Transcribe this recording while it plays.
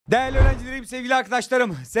Değerli öğrencilerim, sevgili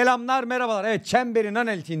arkadaşlarım, selamlar, merhabalar. Evet, çemberin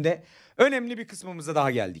analitiğinde önemli bir kısmımıza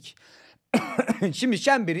daha geldik. Şimdi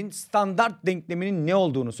çemberin standart denkleminin ne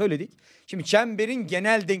olduğunu söyledik. Şimdi çemberin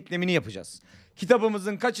genel denklemini yapacağız.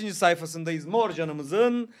 Kitabımızın kaçıncı sayfasındayız?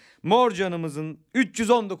 Morcanımızın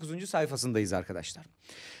 319. sayfasındayız arkadaşlar.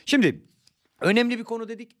 Şimdi önemli bir konu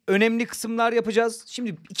dedik. Önemli kısımlar yapacağız.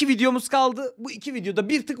 Şimdi 2 videomuz kaldı. Bu 2 videoda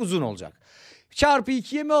bir tık uzun olacak. Çarpı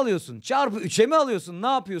 2'ye mi alıyorsun? Çarpı 3'e mi alıyorsun? Ne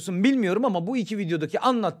yapıyorsun bilmiyorum ama bu 2 videodaki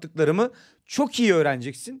anlattıklarımı çok iyi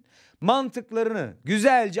öğreneceksin. Mantıklarını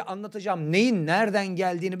güzelce anlatacağım. Neyin nereden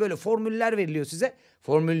geldiğini, böyle formüller veriliyor size.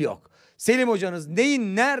 Formül yok. Selim hocanız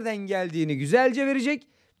neyin nereden geldiğini güzelce verecek.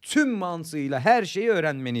 Tüm mantığıyla her şeyi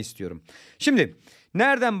öğrenmeni istiyorum. Şimdi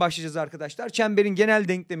nereden başlayacağız arkadaşlar? Çemberin genel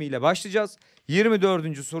denklemiyle başlayacağız.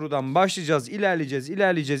 24. sorudan başlayacağız.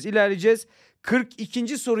 İlerleyeceğiz.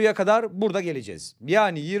 42. soruya kadar burada geleceğiz.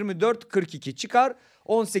 Yani 24, 42 çıkar.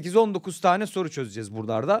 18, 19 tane soru çözeceğiz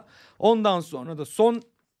buralarda. Ondan sonra da son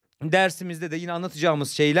dersimizde de yine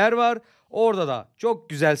anlatacağımız şeyler var. Orada da çok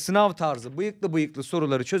güzel sınav tarzı bıyıklı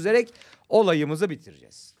soruları çözerek olayımızı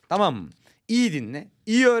bitireceğiz. Tamam mı? İyi dinle,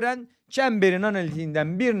 iyi öğren. Çemberin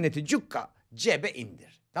analitiğinden bir neti cukka cebe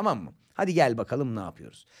indir. Tamam mı? Hadi gel bakalım ne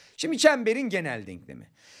yapıyoruz. Şimdi çemberin genel denklemi.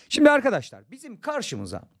 Şimdi arkadaşlar bizim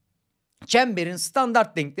karşımıza çemberin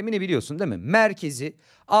standart denklemini biliyorsun değil mi? Merkezi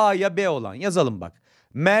A'ya B olan, yazalım bak.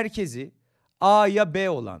 Merkezi A'ya B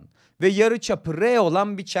olan ve yarıçapı R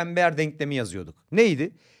olan bir çember denklemi yazıyorduk.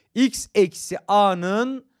 Neydi? X eksi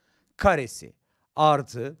A'nın karesi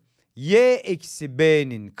artı Y eksi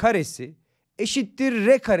B'nin karesi eşittir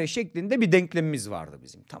R kare şeklinde bir denklemimiz vardı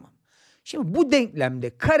bizim. Tamam. Şimdi bu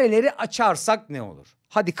denklemde kareleri açarsak ne olur?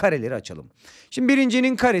 Hadi kareleri açalım. Şimdi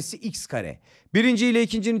birincinin karesi x kare. Birinci ile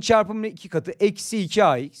ikincinin çarpımının 2 katı eksi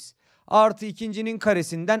 2ax. Artı ikincinin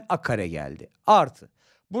karesinden a kare geldi. Artı.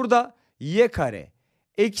 Burada y kare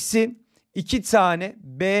eksi 2 tane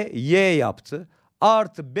b y yaptı.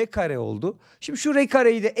 Artı b kare oldu. Şimdi şu r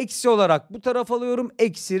kareyi de eksi olarak bu tarafa alıyorum.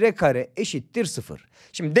 Eksi r kare eşittir 0.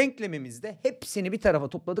 Şimdi denklemimizde hepsini bir tarafa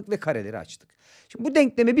topladık ve kareleri açtık. Şimdi bu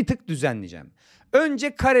denklemi bir tık düzenleyeceğim.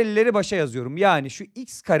 Önce karelileri başa yazıyorum. Yani şu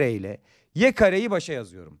x kare ile y kareyi başa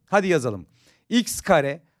yazıyorum. Hadi yazalım. X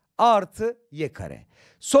kare artı y kare.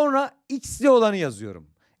 Sonra x'li olanı yazıyorum.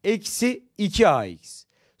 Eksi 2ax.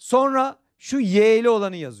 Sonra şu y'li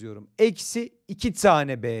olanı yazıyorum. Eksi 2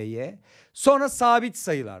 tane by. Sonra sabit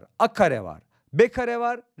sayılar. A kare var. B kare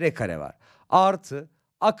var. R kare var. Artı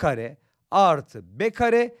a kare artı b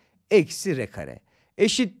kare eksi r kare.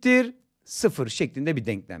 Eşittir 0 şeklinde bir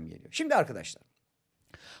denklem geliyor. Şimdi arkadaşlar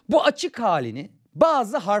bu açık halini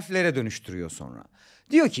bazı harflere dönüştürüyor sonra.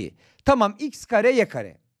 Diyor ki tamam x kare y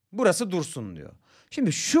kare. Burası dursun diyor.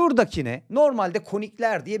 Şimdi şuradakine normalde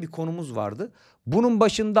konikler diye bir konumuz vardı. Bunun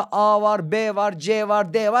başında A var, B var, C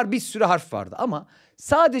var, D var, bir sürü harf vardı. Ama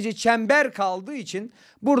sadece çember kaldığı için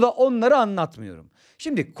burada onları anlatmıyorum.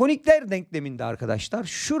 Şimdi konikler denkleminde arkadaşlar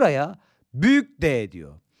şuraya büyük D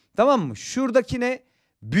diyor. Tamam mı? Şuradakine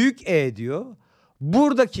büyük E diyor.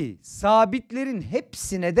 Buradaki sabitlerin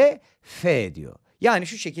hepsine de F diyor. Yani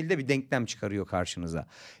şu şekilde bir denklem çıkarıyor karşınıza.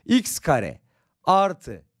 X kare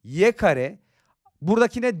artı Y kare.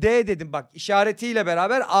 Buradakine D dedim bak, işaretiyle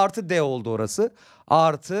beraber artı D oldu orası.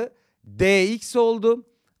 Artı DX oldu.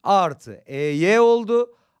 Artı EY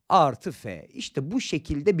oldu. Artı F. İşte bu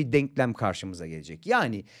şekilde bir denklem karşımıza gelecek.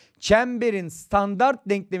 Yani çemberin standart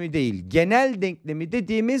denklemi değil, genel denklemi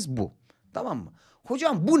dediğimiz bu. Tamam mı?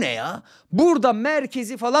 Hocam bu ne ya? Burada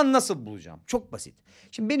merkezi falan nasıl bulacağım? Çok basit.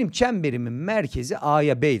 Şimdi benim çemberimin merkezi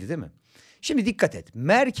A'ya B'ydi değil mi? Şimdi dikkat et.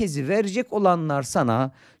 Merkezi verecek olanlar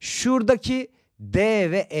sana şuradaki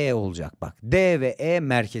D ve E olacak. Bak D ve E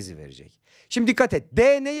merkezi verecek. Şimdi dikkat et.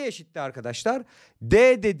 D neye eşitti arkadaşlar?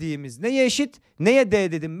 D dediğimiz neye eşit? Neye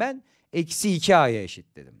D dedim ben? Eksi 2A'ya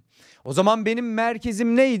eşit dedim. O zaman benim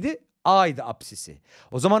merkezim neydi? A'ydı, apsisi.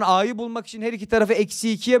 O zaman A'yı bulmak için her iki tarafı eksi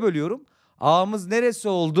 2'ye bölüyorum. A'mız neresi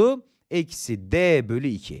oldu? Eksi D bölü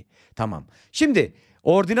 2. Tamam. Şimdi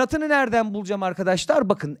ordinatını nereden bulacağım arkadaşlar?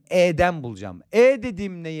 Bakın E'den bulacağım. E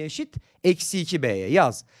dediğim neye eşit? Eksi 2B'ye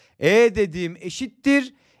yaz. E dediğim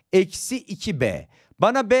eşittir eksi 2B.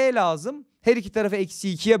 Bana B lazım. Her iki tarafı eksi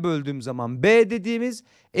 2'ye böldüğüm zaman B dediğimiz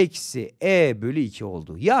eksi E bölü 2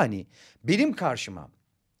 oldu. Yani benim karşıma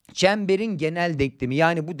çemberin genel denklemi,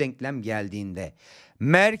 yani bu denklem geldiğinde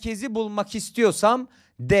merkezi bulmak istiyorsam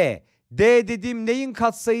D. D dediğim neyin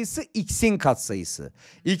katsayısı? X'in katsayısı.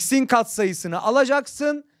 X'in katsayısını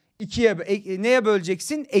alacaksın. Neye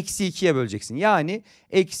böleceksin? Eksi 2'ye böleceksin. Yani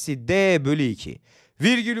eksi D bölü 2.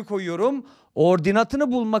 Virgülü koyuyorum.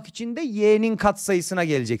 Ordinatını bulmak için de y'nin katsayısına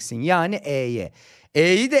geleceksin. Yani e'ye.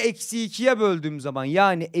 E'yi de eksi 2'ye böldüğüm zaman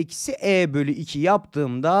yani eksi e bölü 2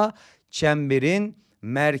 yaptığımda çemberin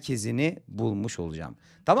merkezini bulmuş olacağım.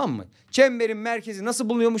 Tamam mı? Çemberin merkezi nasıl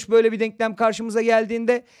bulunuyormuş böyle bir denklem karşımıza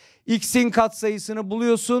geldiğinde? X'in katsayısını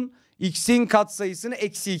buluyorsun. X'in katsayısını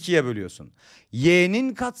eksi 2'ye bölüyorsun.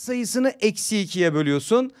 Y'nin katsayısını eksi 2'ye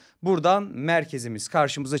bölüyorsun. Buradan merkezimiz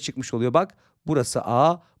karşımıza çıkmış oluyor. Bak burası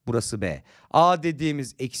A, burası B. A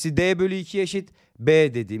dediğimiz eksi D bölü 2 eşit.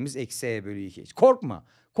 B dediğimiz eksi E bölü 2 eşit. Korkma.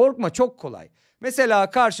 Korkma, çok kolay. Mesela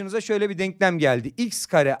karşınıza şöyle bir denklem geldi. X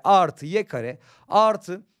kare artı Y kare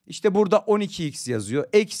artı işte burada 12x yazıyor.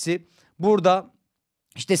 Eksi burada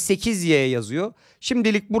işte 8y yazıyor.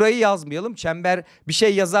 Şimdilik burayı yazmayalım. Çember, bir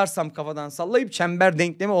şey yazarsam kafadan sallayıp çember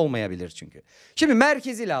denklemi olmayabilir çünkü. Şimdi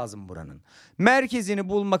merkezi lazım buranın. Merkezini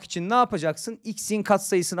bulmak için ne yapacaksın? X'in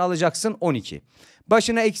katsayısını alacaksın 12.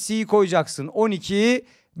 Başına eksiği koyacaksın 12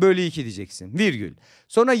 bölü 2 diyeceksin. Virgül.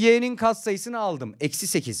 Sonra y'nin katsayısını aldım. Eksi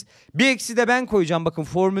 8. Bir eksi de ben koyacağım. Bakın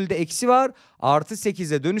formülde eksi var. Artı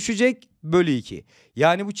 8'e dönüşecek bölü 2.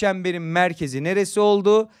 Yani bu çemberin merkezi neresi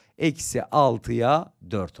oldu? Eksi 6'ya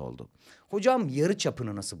 4 oldu. Hocam yarı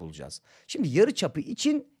çapını nasıl bulacağız? Şimdi yarı çapı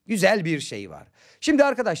için güzel bir şey var. Şimdi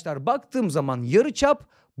arkadaşlar baktığım zaman yarı çap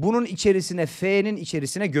bunun içerisine, F'nin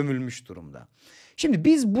içerisine gömülmüş durumda. Şimdi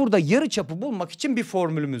biz burada yarı çapı bulmak için bir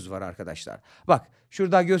formülümüz var arkadaşlar. Bak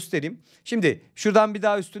şurada göstereyim. Şimdi şuradan bir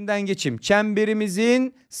daha üstünden geçeyim.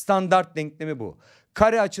 Çemberimizin standart denklemi bu.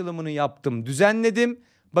 Kare açılımını yaptım, düzenledim.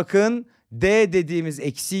 Bakın D dediğimiz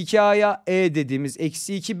eksi 2A'ya, E dediğimiz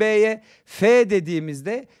eksi 2B'ye, F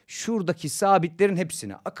dediğimizde şuradaki sabitlerin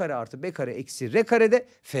hepsine A kare artı B kare eksi R kare de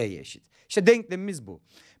F'ye eşit. İşte denklemimiz bu.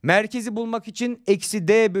 Merkezi bulmak için eksi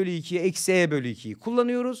D bölü 2'ye eksi E bölü 2'yi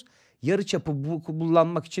kullanıyoruz. Yarıçapı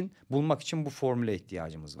bulmak için bu formüle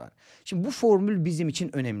ihtiyacımız var. Şimdi bu formül bizim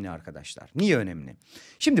için önemli arkadaşlar. Niye önemli?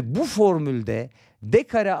 Şimdi bu formülde D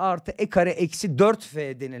kare artı E kare eksi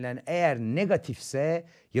 4F denilen eğer negatifse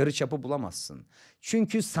yarıçapı bulamazsın.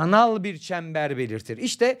 Çünkü sanal bir çember belirtir.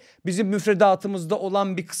 İşte bizim müfredatımızda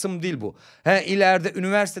olan bir kısım değil bu. İleride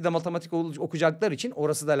üniversitede matematik okuyacaklar için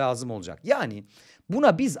orası da lazım olacak. Yani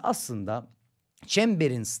buna biz aslında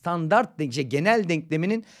çemberin standart genel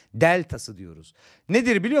denkleminin deltası diyoruz.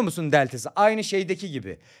 Nedir biliyor musun deltası? Aynı şeydeki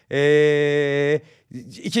gibi.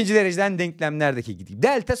 İkinci dereceden denklemlerdeki gibi.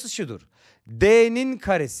 Deltası şudur. D'nin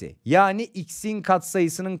karesi yani x'in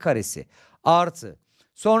katsayısının karesi artı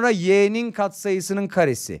sonra y'nin katsayısının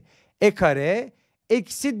karesi e kare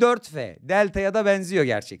eksi 4f. Delta'ya da benziyor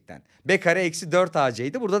gerçekten. B kare eksi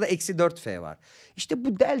 4ac'ydi. Burada da eksi 4f var. İşte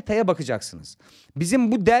bu delta'ya bakacaksınız.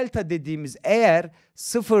 Bizim bu delta dediğimiz eğer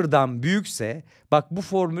sıfırdan büyükse bak bu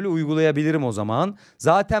formülü uygulayabilirim o zaman.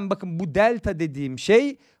 Zaten bakın bu delta dediğim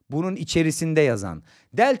şey bunun içerisinde yazan.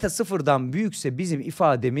 Delta sıfırdan büyükse bizim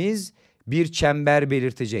ifademiz bir çember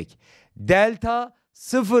belirtecek. Delta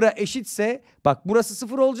sıfıra eşitse bak burası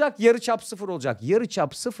sıfır olacak, yarıçap sıfır olacak.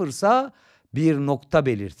 Yarıçap sıfırsa bir nokta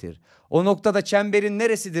belirtir. O noktada çemberin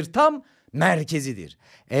neresidir? Tam merkezidir.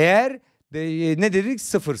 Eğer ne dedik?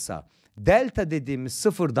 Sıfırsa. Delta dediğimiz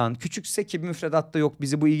sıfırdan küçükse ki müfredatta yok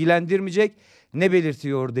bizi bu ilgilendirmeyecek. Ne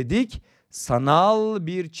belirtiyor dedik? Sanal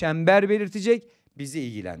bir çember belirtecek, bizi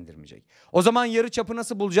ilgilendirmeyecek. O zaman yarıçapı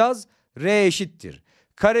nasıl bulacağız? R eşittir.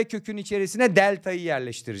 Karekökün içerisine deltayı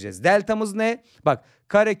yerleştireceğiz. Deltamız ne? Bak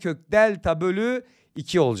karekök delta bölü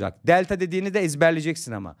 2 olacak. Delta dediğini de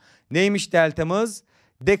ezberleyeceksin ama. Neymiş deltamız?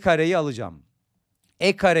 D kareyi alacağım.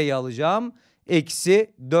 E kareyi alacağım.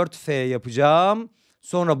 Eksi 4F yapacağım.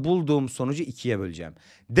 Sonra bulduğum sonucu 2'ye böleceğim.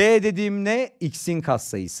 D dediğim ne? X'in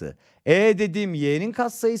katsayısı. E dediğim y'nin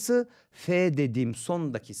katsayısı. F dediğim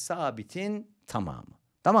sondaki sabitin tamamı.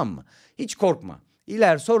 Tamam mı? Hiç korkma.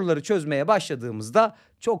 İler soruları çözmeye başladığımızda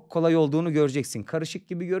çok kolay olduğunu göreceksin. Karışık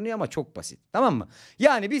gibi görünüyor ama çok basit. Tamam mı?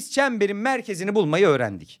 Yani biz çemberin merkezini bulmayı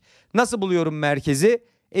öğrendik. Nasıl buluyorum merkezi?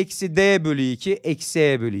 Eksi D bölü 2 eksi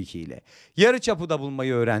E bölü 2 ile. Yarıçapı da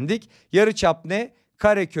bulmayı öğrendik. Yarıçap ne?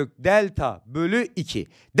 Karekök delta bölü 2.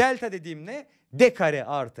 Delta dediğim ne? D kare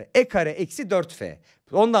artı E kare eksi 4F.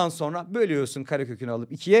 Ondan sonra bölüyorsun karekökünü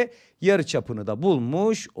alıp 2'ye, yarıçapını da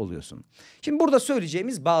bulmuş oluyorsun. Şimdi burada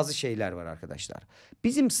söyleyeceğimiz bazı şeyler var arkadaşlar.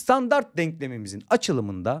 Bizim standart denklemimizin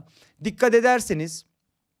açılımında dikkat ederseniz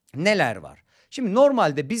neler var? Şimdi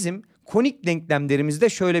normalde bizim konik denklemlerimizde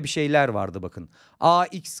şöyle bir şeyler vardı bakın.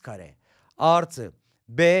 Ax kare artı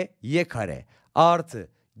b y kare artı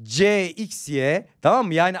CXY, tamam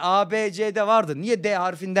mı? Yani ABC'de vardı. Niye D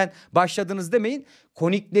harfinden başladınız demeyin.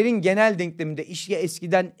 Koniklerin genel denkleminde işte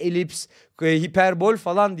eskiden elips, hiperbol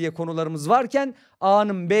falan diye konularımız varken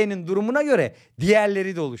A'nın B'nin durumuna göre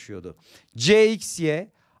diğerleri de oluşuyordu. CXY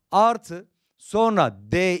artı sonra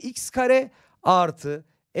DX kare artı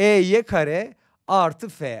EY kare artı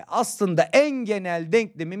F. Aslında en genel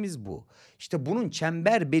denklemimiz bu. İşte bunun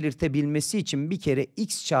çember belirtebilmesi için bir kere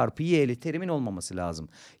x çarpı y'li terimin olmaması lazım.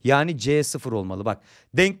 Yani c sıfır olmalı. Bak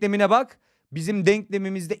denklemine bak. Bizim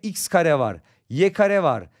denklemimizde x kare var, y kare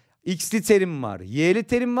var, x'li terim var, y'li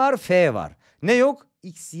terim var, f var. Ne yok?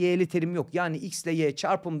 X, y'li terim yok. Yani x ile y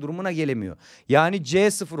çarpım durumuna gelemiyor. Yani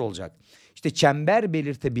c sıfır olacak. İşte çember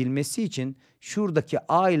belirtebilmesi için şuradaki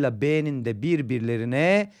a ile b'nin de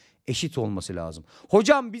birbirlerine eşit olması lazım.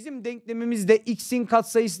 Hocam bizim denklemimizde x'in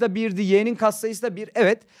katsayısı da 1'di, y'nin katsayısı da 1.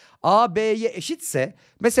 Evet, a b'ye eşitse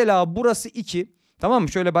mesela burası 2. Tamam mı?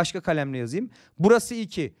 Şöyle başka kalemle yazayım. Burası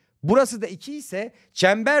 2. Burası da 2 ise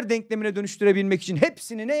çember denklemine dönüştürebilmek için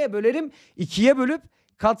hepsini neye bölerim? 2'ye bölüp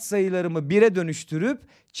katsayılarımı 1'e dönüştürüp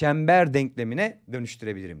çember denklemine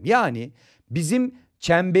dönüştürebilirim. Yani bizim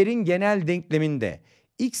çemberin genel denkleminde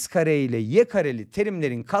x kare ile y kareli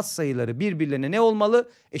terimlerin katsayıları birbirlerine ne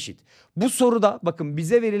olmalı? Eşit. Bu soruda bakın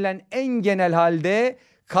bize verilen en genel halde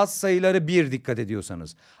katsayıları 1 dikkat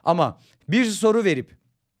ediyorsanız. Ama bir soru verip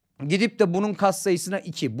gidip de bunun katsayısına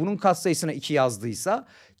 2, bunun katsayısına 2 yazdıysa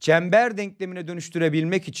çember denklemine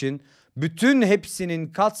dönüştürebilmek için bütün hepsinin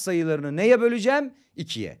katsayılarını neye böleceğim?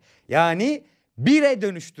 2'ye. Yani 1'e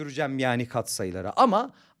dönüştüreceğim yani katsayıları.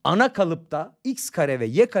 Ama ana kalıpta x kare ve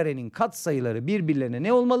y karenin katsayıları birbirlerine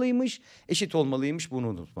ne olmalıymış? Eşit olmalıymış, bunu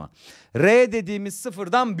unutma. R dediğimiz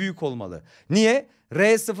sıfırdan büyük olmalı. Niye?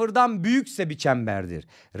 R sıfırdan büyükse bir çemberdir.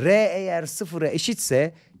 R eğer sıfıra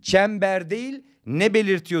eşitse çember değil, ne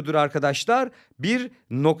belirtiyordur arkadaşlar? Bir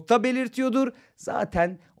nokta belirtiyordur.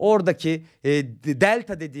 Zaten oradaki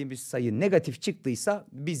delta dediğimiz sayı negatif çıktıysa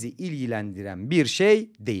bizi ilgilendiren bir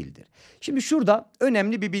şey değildir. Şimdi şurada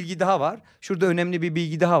önemli bir bilgi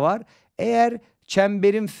daha var. Eğer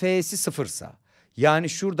çemberin f'si sıfırsa, yani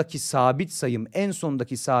şuradaki sabit sayım, en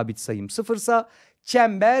sondaki sabit sayım sıfırsa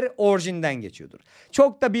çember orijinden geçiyordur.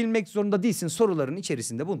 Çok da bilmek zorunda değilsin. Soruların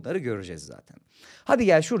içerisinde bunları göreceğiz zaten. Hadi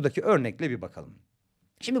gel şuradaki örnekle bir bakalım.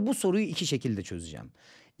 Şimdi bu soruyu iki şekilde çözeceğim.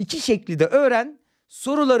 İki şekli de öğren.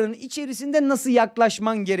 Soruların içerisinde nasıl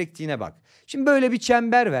yaklaşman gerektiğine bak. Şimdi böyle bir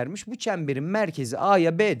çember vermiş. Bu çemberin merkezi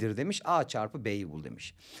A'ya B'dir demiş. A çarpı B'yi bul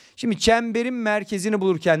demiş. Şimdi çemberin merkezini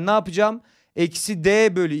bulurken ne yapacağım? Eksi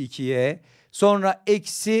D bölü 2'ye sonra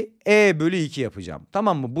eksi E bölü 2 yapacağım.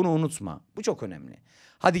 Tamam mı? Bunu unutma. Bu çok önemli.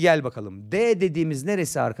 Hadi gel bakalım. D dediğimiz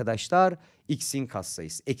neresi arkadaşlar? X'in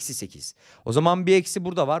katsayısı. Eksi 8. O zaman bir eksi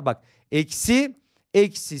burada var. Bak eksi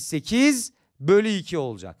 8 bölü 2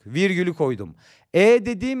 olacak. Virgülü koydum. E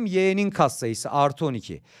dediğim y'nin katsayısı artı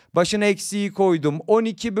 12. Başına eksiği koydum.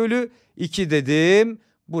 12 bölü 2 dedim.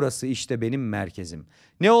 Burası işte benim merkezim.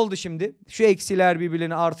 Ne oldu şimdi? Şu eksiler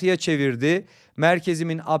birbirlerini artıya çevirdi.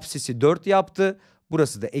 Merkezimin apsisi 4 yaptı.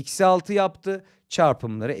 Burası da eksi 6 yaptı.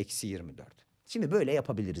 Çarpımları eksi 24. Şimdi böyle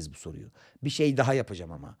yapabiliriz bu soruyu. Bir şey daha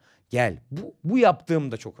yapacağım ama. Gel, bu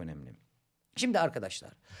yaptığım da çok önemli. Şimdi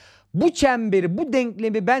arkadaşlar, bu çemberi, bu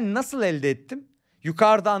denklemi ben nasıl elde ettim?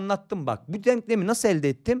 Yukarıda anlattım bak. Bu denklemi nasıl elde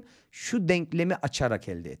ettim? Şu denklemi açarak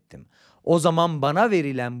elde ettim. O zaman bana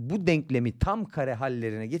verilen bu denklemi tam kare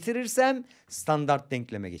hallerine getirirsem standart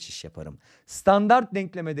denkleme geçiş yaparım. Standart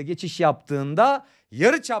denklemede geçiş yaptığında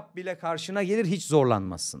yarıçap bile karşına gelir, hiç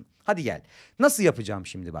zorlanmazsın. Hadi gel. Nasıl yapacağım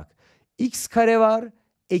şimdi bak. X kare var,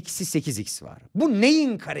 eksi 8x var. Bu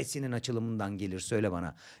neyin karesinin açılımından gelir söyle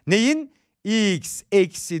bana. Neyin? X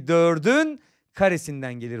eksi 4'ün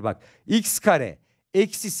karesinden gelir bak. X kare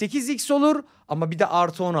eksi 8x olur ama bir de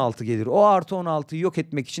artı 16 gelir. O artı 16'yı yok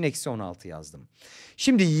etmek için eksi 16 yazdım.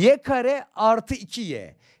 Şimdi y kare artı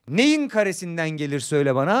 2y. Neyin karesinden gelir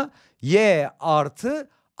söyle bana. Y artı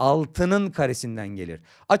 6'nın karesinden gelir.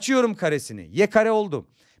 Açıyorum karesini. Y kare oldu.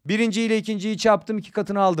 Birinci ile ikinciyi çarptım, 2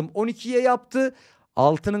 katını aldım. 12'ye yaptı.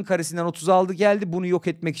 6'nın karesinden 36 geldi. Bunu yok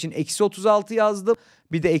etmek için eksi 36 yazdım.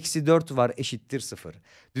 Bir de eksi 4 var, eşittir 0.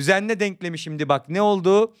 Düzenle denklemi şimdi bak ne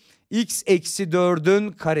oldu? X eksi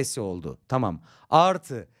 4'ün karesi oldu. Tamam.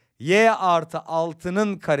 Artı y artı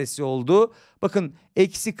 6'nın karesi oldu. Bakın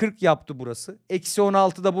eksi 40 yaptı burası. Eksi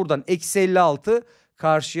 16 da buradan. Eksi 56.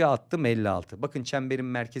 Karşıya attım 56. Bakın çemberin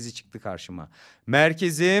merkezi çıktı karşıma.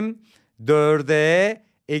 Merkezim 4'e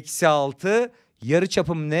eksi 6.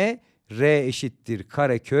 Yarıçapım ne? R eşittir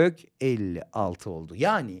karekök 56 oldu.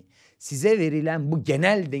 Yani size verilen bu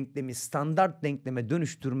genel denklemi standart denkleme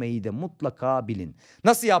dönüştürmeyi de mutlaka bilin.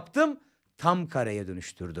 Nasıl yaptım? tam kareye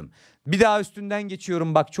dönüştürdüm. Bir daha üstünden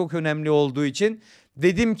geçiyorum bak çok önemli olduğu için.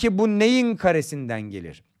 Dedim ki bu neyin karesinden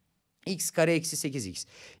gelir? X kare eksi 8x.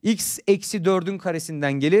 X eksi 4'ün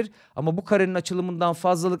karesinden gelir. Ama bu karenin açılımından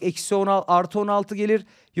fazlalık eksi 16 artı 16 gelir.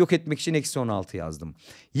 Yok etmek için eksi 16 yazdım.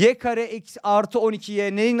 Y kare eksi artı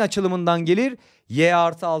 12y neyin açılımından gelir? Y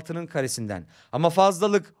artı 6'nın karesinden. Ama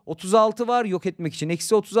fazlalık 36 var. Yok etmek için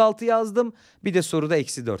eksi 36 yazdım. Bir de soruda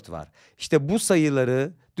eksi 4 var. İşte bu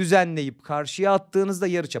sayıları düzenleyip karşıya attığınızda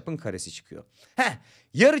yarıçapın karesi çıkıyor.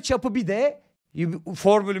 Yarıçapı bir de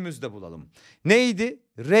formülümüzde bulalım. Neydi?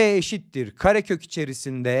 R eşittir karekök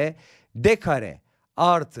içerisinde d kare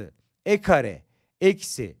artı e kare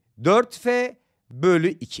eksi 4f bölü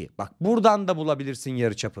 2. Bak buradan da bulabilirsin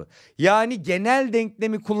yarıçapı. Yani genel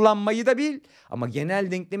denklemi kullanmayı da bil ama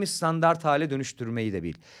genel denklemi standart hale dönüştürmeyi de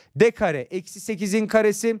bil. D kare eksi 8'in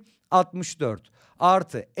karesi 64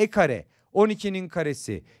 artı e kare 12'nin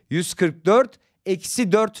karesi 144 eksi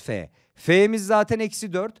 4f. F'miz zaten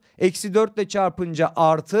eksi 4. Eksi 4 ile çarpınca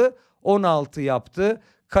artı 16 yaptı.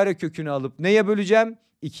 Karekökünü alıp neye böleceğim?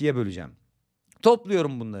 2'ye böleceğim.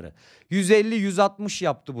 Topluyorum bunları. 150, 160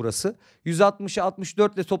 yaptı burası. 160'ı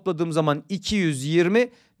 64 ile topladığım zaman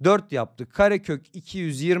 224 yaptı. Karekök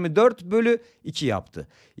 224 bölü 2 yaptı.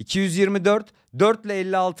 224 4 ile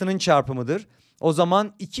 56'nın çarpımıdır. O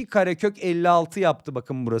zaman 2 karekök 56 yaptı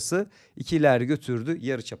bakın burası. 2'ler götürdü.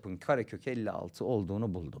 Yarıçapın karekök 56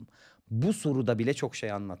 olduğunu buldum. Bu soruda bile çok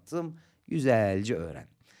şey anlattım. Güzelce öğren.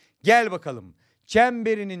 Gel bakalım.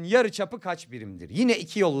 Çemberinin yarıçapı kaç birimdir? Yine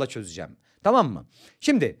 2 yolla çözeceğim. Tamam mı?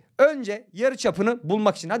 Şimdi önce yarıçapını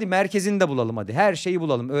bulmak için hadi merkezini de bulalım hadi. Her şeyi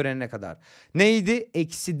bulalım öğrenene kadar. Neydi?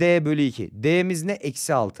 Eksi d bölü 2. D'miz ne?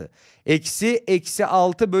 Eksi 6. Eksi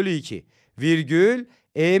 6 bölü 2. Virgül.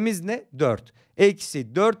 E'miz ne? 4.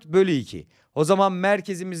 Eksi 4 bölü 2. O zaman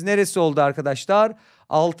merkezimiz neresi oldu arkadaşlar?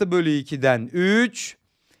 6 bölü 2'den 3.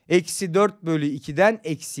 Eksi 4 bölü 2'den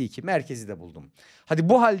eksi 2. Merkezi de buldum. Hadi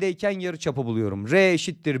bu haldeyken yarıçapı buluyorum. R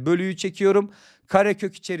eşittir bölüyü çekiyorum.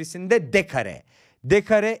 Karekök içerisinde d kare. D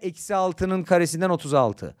kare eksi 6'nın karesinden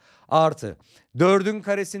 36. Artı 4'ün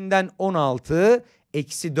karesinden 16.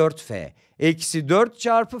 Eksi 4f. Eksi 4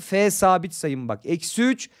 çarpı f sabit sayım bak. Eksi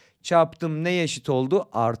 3 çarptım neye eşit oldu?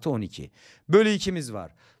 Artı 12. Bölü 2'miz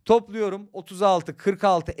var. Topluyorum 36,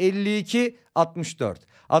 46, 52,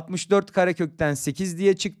 64. 64 karekökten 8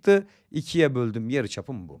 diye çıktı. 2'ye böldüm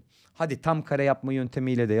yarıçapım bu. Hadi tam kare yapma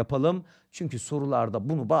yöntemiyle de yapalım. Çünkü sorularda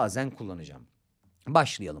bunu bazen kullanacağım.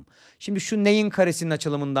 Başlayalım. Şimdi şu neyin karesinin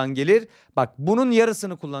açılımından gelir? Bak bunun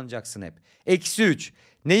yarısını kullanacaksın hep. Eksi 3.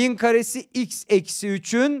 Neyin karesi? X eksi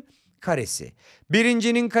 3'ün karesi.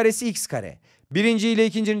 Birincinin karesi x kare. Birinci ile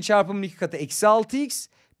ikincinin çarpımının 2 katı eksi 6x.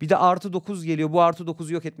 Bir de artı 9 geliyor. Bu artı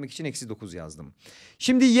 9'u yok etmek için eksi 9 yazdım.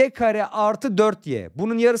 Şimdi y kare artı 4y.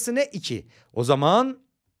 Bunun yarısı ne? 2. O zaman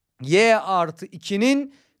y artı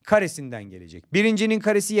 2'nin karesinden gelecek. Birincinin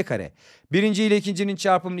karesi y kare. Birinci ile ikincinin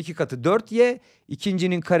çarpımının 2 katı 4y.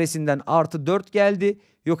 İkincinin karesinden artı 4 geldi.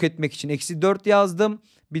 Yok etmek için eksi 4 yazdım.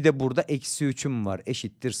 Bir de burada eksi 3'üm var.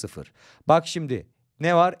 Eşittir 0. Bak şimdi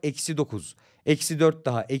ne var? Eksi 9. Eksi 4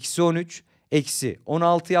 daha eksi 13. Eksi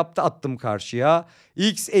 16 yaptı attım karşıya.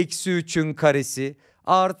 X eksi 3'ün karesi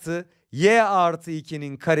artı y artı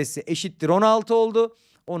 2'nin karesi eşittir 16 oldu.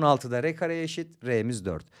 16 da r kareye eşit. R'miz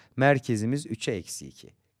 4. Merkezimiz 3'e eksi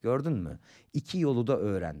 2. Gördün mü? 2 yolu da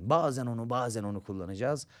öğren. Bazen onu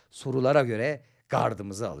kullanacağız. Sorulara göre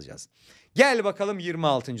gardımızı alacağız. Gel bakalım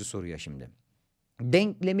 26. soruya şimdi.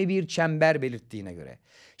 Denklemi bir çember belirttiğine göre.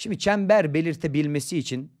 Şimdi çember belirtebilmesi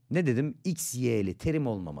için ne dedim? X, y'li terim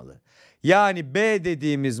olmamalı. Yani B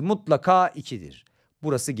dediğimiz mutlaka 2'dir.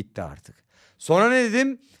 Burası gitti artık. Sonra ne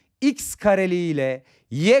dedim? X kareli ile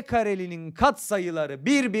y karelinin katsayıları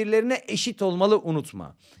birbirlerine eşit olmalı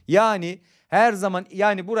unutma. Yani her zaman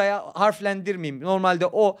yani buraya harflendirmeyeyim. Normalde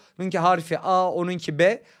onunki harfi A, onunki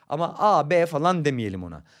B ama A, B falan demeyelim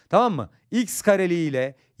ona. Tamam mı? X kareli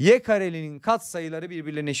ile y karelinin katsayıları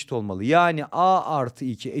birbirlerine eşit olmalı. Yani A artı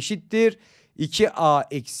 2 eşittir 2A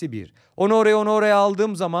eksi 1. Onu oraya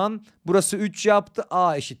aldığım zaman burası 3 yaptı.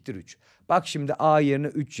 A eşittir 3. Bak şimdi A yerine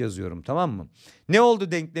 3 yazıyorum tamam mı? Ne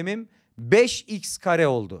oldu denklemim? 5x kare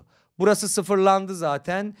oldu. Burası sıfırlandı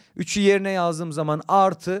zaten. 3'ü yerine yazdığım zaman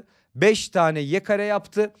artı 5 tane y kare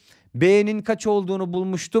yaptı. B'nin kaç olduğunu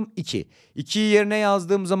bulmuştum? 2. 2'yi yerine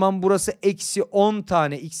yazdığım zaman burası eksi 10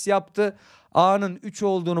 tane x yaptı. A'nın 3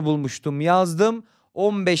 olduğunu bulmuştum yazdım.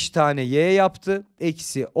 15 tane y yaptı.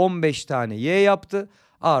 Eksi 15 tane y yaptı.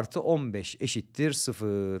 Artı 15 eşittir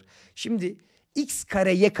 0. Şimdi x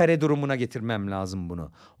kare y kare durumuna getirmem lazım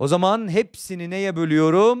bunu. O zaman hepsini neye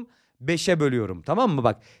bölüyorum? 5'e bölüyorum. Tamam mı?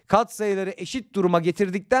 Bak, katsayıları eşit duruma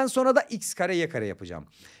getirdikten sonra da x kare y kare yapacağım.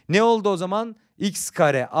 Ne oldu o zaman? X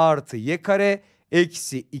kare artı y kare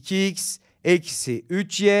eksi 2x eksi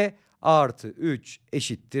 3y artı 3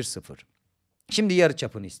 eşittir 0. Şimdi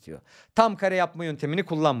yarıçapını istiyor. Tam kare yapma yöntemini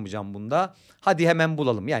kullanmayacağım bunda. Hadi hemen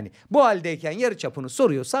bulalım. Yani bu haldeyken yarıçapını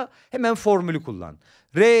soruyorsa hemen formülü kullan.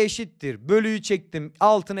 R eşittir. Bölüyü çektim.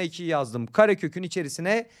 Altına 2 yazdım. Karekökün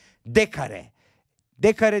içerisine d kare.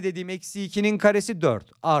 D kare dediğim eksi 2'nin karesi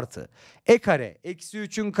 4 artı. E kare eksi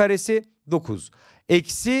 3'ün karesi 9.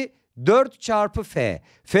 Eksi 4 çarpı f.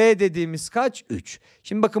 F dediğimiz kaç? 3.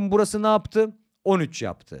 Şimdi bakın burası ne yaptı? 13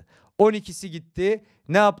 yaptı. 12'si gitti.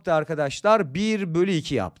 Ne yaptı arkadaşlar? 1 bölü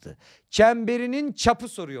 2 yaptı. Çemberinin çapı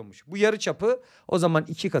soruyormuş. Bu yarı çapı, o zaman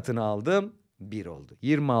 2 katını aldım. 1 oldu.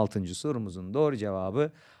 26. sorumuzun doğru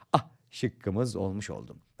cevabı şıkkımız olmuş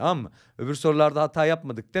oldu. Tamam mı? Öbür sorularda hata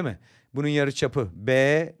yapmadık değil mi? Bunun yarı çapı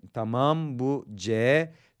B. Tamam, bu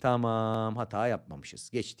C. Tamam, hata yapmamışız.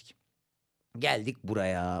 Geçtik. Geldik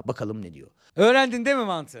buraya. Bakalım ne diyor. Öğrendin değil mi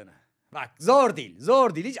mantığını? Bak, zor değil.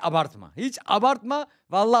 Zor değil. Hiç abartma. Hiç abartma.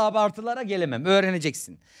 Vallahi abartılara gelemem.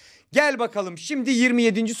 Öğreneceksin. Gel bakalım. Şimdi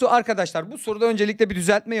 27. soru. Arkadaşlar, bu soruda öncelikle bir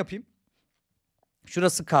düzeltme yapayım.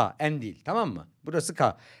 Şurası K, N değil. Tamam mı? Burası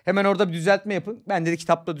K. Hemen orada bir düzeltme yapın. Ben de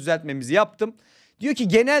kitapta düzeltmemizi yaptım. Diyor ki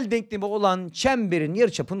genel denklemi olan çemberin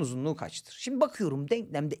yarıçapının uzunluğu kaçtır? Şimdi bakıyorum,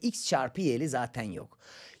 denklemde x çarpı y'li zaten yok.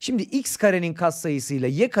 Şimdi x karenin katsayısıyla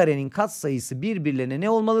y karenin katsayısı birbirlerine ne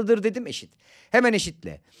olmalıdır dedim, eşit. Hemen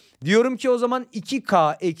eşitle. Diyorum ki o zaman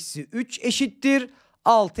 2k eksi 3 eşittir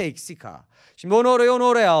 6 eksi k. Şimdi onu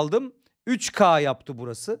oraya aldım. 3k yaptı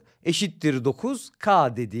burası. Eşittir 9.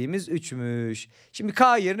 K dediğimiz 3'müş. Şimdi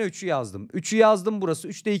k yerine 3'ü yazdım. 3'ü yazdım burası.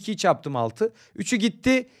 3'te 2'yi çarptım 6. 3'ü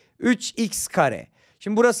gitti. 3x kare.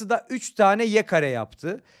 Şimdi burası da 3 tane y kare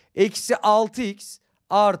yaptı. Eksi 6x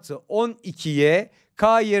artı 12y.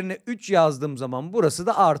 K yerine 3 yazdığım zaman burası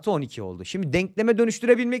da artı 12 oldu. Şimdi denkleme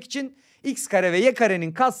dönüştürebilmek için x kare ve y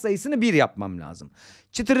karenin katsayısını 1 yapmam lazım.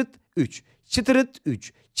 Çıtırıt 3, çıtırıt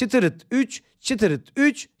 3, çıtırıt 3, çıtırıt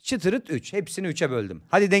 3, çıtırıt 3. Hepsini 3'e böldüm.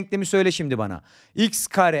 Hadi denklemi söyle şimdi bana. X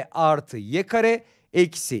kare artı y kare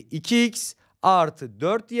eksi 2x artı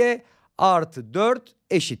 4y artı 4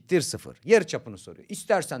 eşittir 0. Yarıçapını soruyor.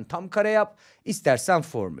 İstersen tam kare yap, istersen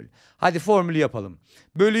formül. Hadi formülü yapalım.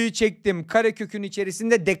 Bölüyü çektim. Karekökün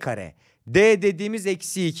içerisinde d kare. D dediğimiz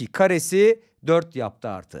eksi 2. Karesi 4 yaptı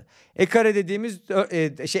artı. E kare dediğimiz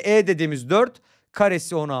e dediğimiz 4.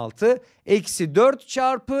 Karesi 16. Eksi 4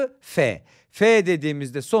 çarpı f. F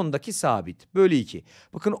dediğimizde sondaki sabit. Bölü 2.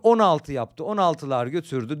 Bakın 16 yaptı. 16'lar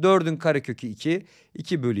götürdü. 4'ün karekökü 2.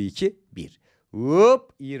 2 bölü 2 1.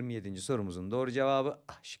 Hop, 27. sorumuzun doğru cevabı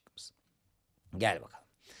şıkkımız. Gel bakalım.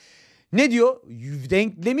 Ne diyor?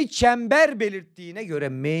 Denklemi çember belirttiğine göre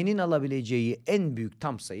m'nin alabileceği en büyük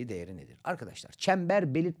tam sayı değeri nedir? Arkadaşlar,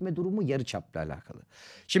 çember belirtme durumu yarıçapla alakalı.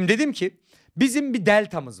 Şimdi dedim ki bizim bir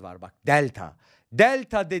deltamız var, bak, delta.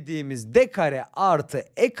 Delta dediğimiz d kare artı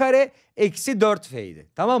e kare eksi 4f'ydi.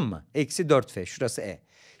 Tamam mı? Eksi 4f, şurası e.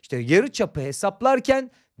 İşte yarıçapı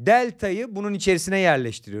hesaplarken deltayı bunun içerisine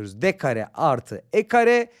yerleştiriyoruz. D kare artı e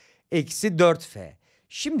kare eksi 4f.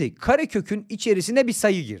 Şimdi karekökün içerisine bir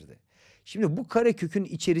sayı girdi. Şimdi bu karekökün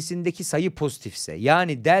içerisindeki sayı pozitifse,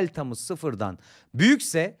 yani deltamız sıfırdan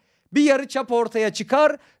büyükse bir yarıçap ortaya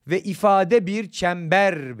çıkar ve ifade bir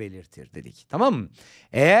çember belirtir dedik. Tamam mı?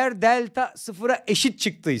 Eğer delta sıfıra eşit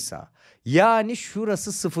çıktıysa, yani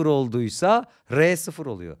şurası 0 olduysa R 0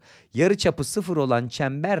 oluyor. Yarıçapı 0 olan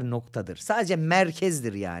çember noktadır. Sadece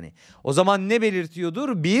merkezdir yani. O zaman ne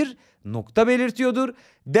belirtiyordur? Bir nokta belirtiyordur.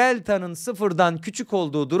 Delta'nın 0'dan küçük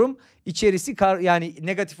olduğu durum içerisi yani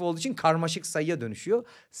negatif olduğu için karmaşık sayıya dönüşüyor.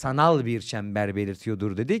 Sanal bir çember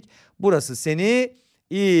belirtiyordur dedik. Burası seni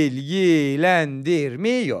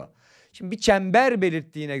ilgilendirmiyor. Şimdi bir çember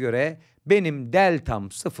belirttiğine göre benim deltam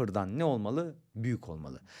 0'dan ne olmalı? Büyük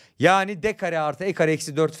olmalı. Yani d kare artı e kare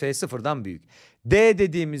eksi 4f 0'dan büyük. D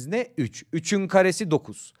dediğimiz ne? 3. 3'ün karesi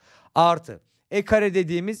 9. Artı e kare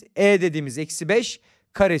dediğimiz eksi 5.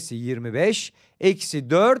 Karesi 25. Eksi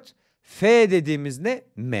 4. F dediğimiz ne?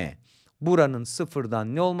 M. Buranın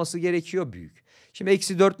 0'dan ne olması gerekiyor? Büyük. Şimdi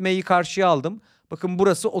eksi 4m'yi karşıya aldım. Bakın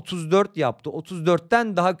burası 34 yaptı.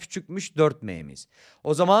 34'ten daha küçükmüş 4m'miz.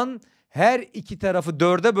 O zaman her iki tarafı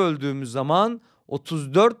 4'e böldüğümüz zaman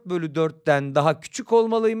 34 bölü 4'ten daha küçük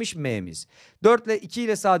olmalıymış m'miz. 4 ile 2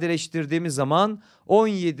 ile sadeleştirdiğimiz zaman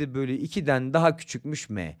 17 bölü 2'den daha küçükmüş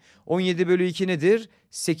m. 17 bölü 2 nedir?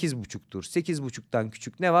 8,5'tur. 8,5'tan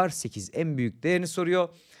küçük ne var? 8. En büyük değerini soruyor.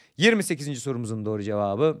 28. sorumuzun doğru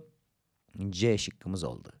cevabı C şıkkımız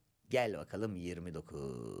oldu. Gel bakalım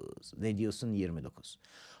 29. Ne diyorsun 29?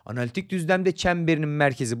 Analitik düzlemde çemberinin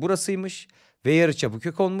merkezi burasıymış ve yarıçapı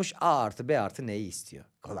kök olmuş. A artı B artı N'yi istiyor.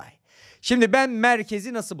 Kolay. Şimdi ben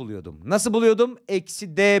merkezi nasıl buluyordum? Nasıl buluyordum?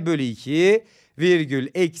 Eksi D bölü 2 virgül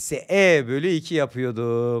eksi E bölü 2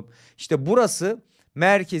 yapıyordum. İşte burası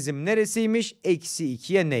merkezim neresiymiş? Eksi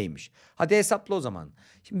 2'ye neymiş? Hadi hesapla o zaman.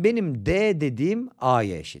 Şimdi benim D dediğim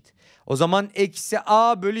A'ya eşit. O zaman eksi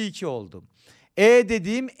A bölü 2 oldu. E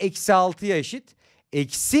dediğim eksi 6'ya eşit.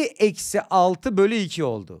 Eksi 6 bölü 2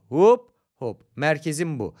 oldu. Hop hop.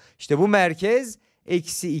 Merkezim bu. İşte bu merkez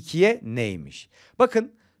eksi 2'ye neymiş?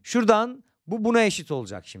 Bakın şuradan bu buna eşit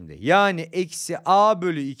olacak şimdi. Yani eksi A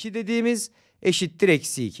bölü 2 dediğimiz eşittir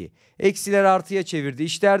eksi 2. Eksiler artıya çevirdi.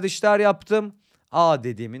 İçler dışlar yaptım. A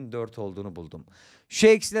dediğimin 4 olduğunu buldum. Şu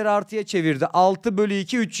eksiler artıya çevirdi. 6 bölü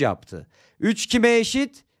 2 3 yaptı. 3 kime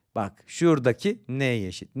eşit? Bak şuradaki N'ye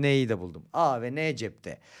eşit. N'yi de buldum. A ve N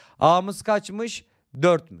cepte. A'mız kaçmış?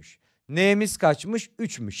 4'müş. N'miz kaçmış?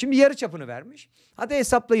 3'müş. Şimdi yarıçapını vermiş. Hadi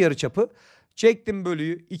hesapla yarıçapı. Çektim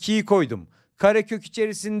bölüyü. 2'yi koydum. Karekök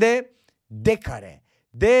içerisinde D kare.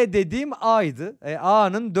 D dediğim A'ydı.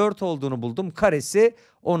 A'nın 4 olduğunu buldum. Karesi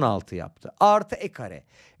 16 yaptı. Artı E kare.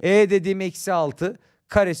 E dediğim eksi 6.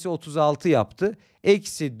 Karesi 36 yaptı.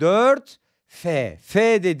 Eksi 4 F.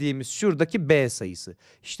 F dediğimiz şuradaki B sayısı.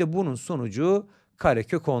 İşte bunun sonucu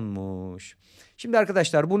karekök 10'muş. Şimdi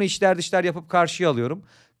arkadaşlar bunu içler dışlar yapıp karşıya alıyorum.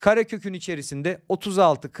 Karekökün içerisinde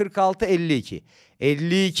 36, 46, 52.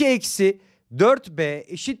 52 eksi 4B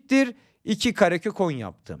eşittir 2 karekök 10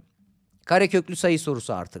 yaptım. Kareköklü sayı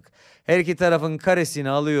sorusu artık. Her iki tarafın karesini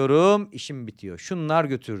alıyorum. İşim bitiyor. Şunlar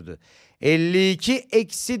götürdü. 52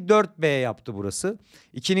 eksi 4B yaptı burası.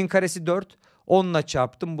 2'nin karesi 4. 10'la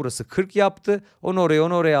çarptım. Burası 40 yaptı. Onu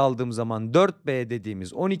oraya aldığım zaman 4B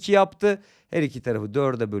dediğimiz 12 yaptı. Her iki tarafı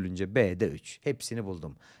 4'e bölünce B de 3. Hepsini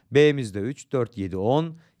buldum. B'miz de 3. 4, 7,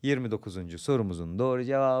 10. 29. sorumuzun doğru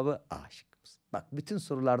cevabı A şıkkımız. Bak bütün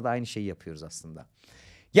sorularda aynı şeyi yapıyoruz aslında.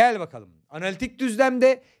 Gel bakalım. Analitik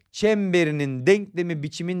düzlemde çemberinin denklemi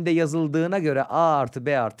biçiminde yazıldığına göre A artı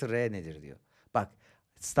B artı R nedir diyor. Bak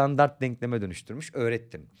standart denkleme dönüştürmüş,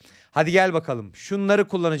 öğrettim. Hadi gel bakalım. Şunları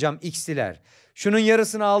kullanacağım x'liler. Şunun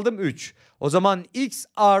yarısını aldım 3. O zaman x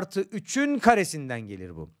artı 3'ün karesinden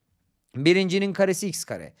gelir bu. Birincinin karesi x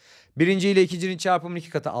kare. Birinci ile ikincinin çarpımının 2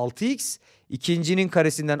 katı 6x. İkincinin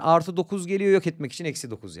karesinden artı 9 geliyor. Yok etmek için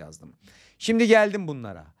eksi 9 yazdım. Şimdi geldim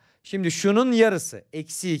bunlara. Şimdi şunun yarısı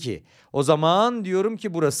eksi 2. O zaman diyorum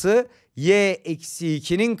ki burası y eksi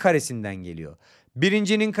 2'nin karesinden geliyor.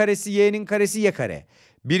 Birincinin karesi y'nin karesi y kare.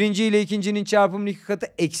 Birinci ile ikincinin çarpımının 2 katı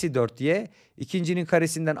eksi 4y. İkincinin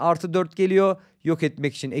karesinden artı 4 geliyor. Yok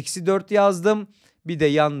etmek için eksi 4 yazdım. Bir de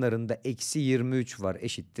yanlarında eksi 23 var,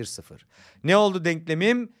 eşittir 0. Ne oldu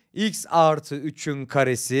denklemim? X artı 3'ün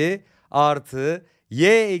karesi artı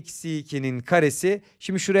y eksi 2'nin karesi.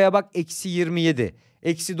 Şimdi şuraya bak, eksi 27.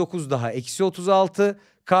 Eksi 9 daha eksi 36.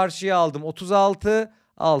 Karşıya aldım 36.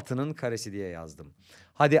 6'nın karesi diye yazdım.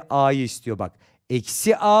 Hadi A'yı istiyor bak.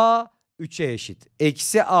 Eksi A 3'e eşit.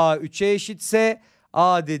 Eksi A 3'e eşitse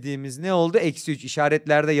A dediğimiz ne oldu? Eksi 3,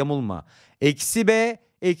 işaretlerde yamulma. Eksi B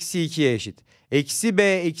eksi 2'ye eşit. Eksi B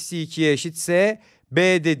eksi 2'ye eşitse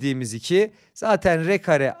B dediğimiz 2. Zaten R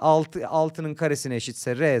kare 6'nın karesine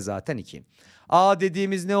eşitse R zaten 2. A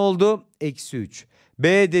dediğimiz ne oldu? Eksi 3.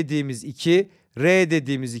 B dediğimiz 2. R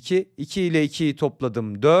dediğimiz 2. 2 ile 2'yi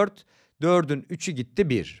topladım 4. 4'ün 3'ü gitti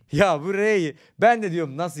 1. Ya bu R'yi ben de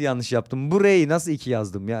diyorum nasıl yanlış yaptım. Bu R'yi nasıl 2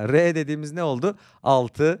 yazdım ya? R dediğimiz ne oldu?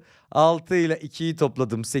 6. 6 ile 2'yi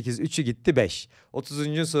topladım 8. 3'ü gitti 5.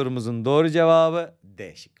 30. sorumuzun doğru cevabı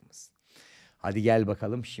D şıkkımız. Hadi gel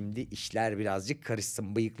bakalım, şimdi işler birazcık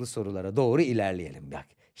karışsın. Bıyıklı sorulara doğru ilerleyelim. Bak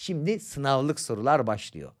şimdi sınavlık sorular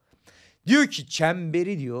başlıyor. Diyor ki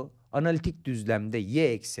çemberi diyor analitik düzlemde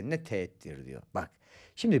y eksenine teğettir diyor. Bak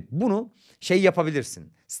şimdi bunu şey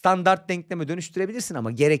yapabilirsin. Standart denkleme dönüştürebilirsin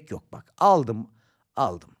ama gerek yok bak. Aldım.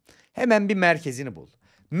 Hemen bir merkezini bul.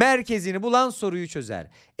 Merkezini bulan soruyu çözer.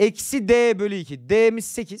 Eksi d bölü 2. D'miz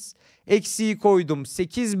 8. Eksiyi koydum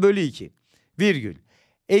 8 bölü 2. Virgül.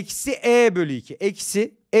 Eksi e bölü 2.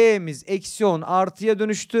 Eksi e'miz eksi 10 artıya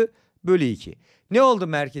dönüştü. Bölü 2. Ne oldu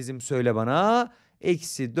merkezim söyle bana?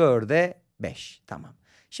 Eksi 4'e 5. Tamam.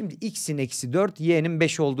 Şimdi x'in eksi 4, y'nin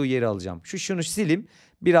 5 olduğu yeri alacağım. Şunu sileyim.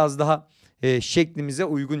 Biraz daha şeklimize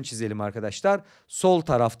uygun çizelim arkadaşlar. Sol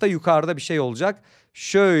tarafta yukarıda bir şey olacak.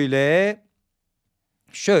 Şöyle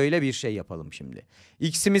bir şey yapalım şimdi.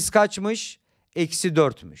 X'imiz kaçmış? Eksi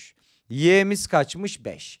 4'müş. Y'miz kaçmış?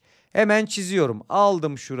 5. Hemen çiziyorum.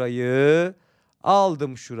 Aldım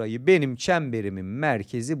şurayı. Benim çemberimin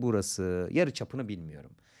merkezi burası. Yarıçapını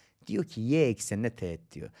bilmiyorum. Diyor ki y eksenine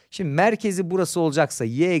teğet diyor. Şimdi merkezi burası olacaksa,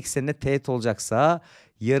 y eksenine teğet olacaksa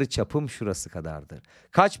yarıçapım şurası kadardır.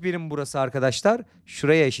 Kaç birim burası arkadaşlar?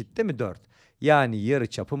 Şuraya eşit değil mi? 4. Yani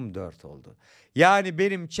yarıçapım 4 oldu. Yani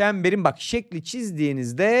benim çemberim, bak şekli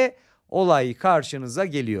çizdiğinizde olay karşınıza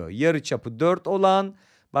geliyor. Yarıçapı 4 olan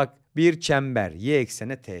bak bir çember, y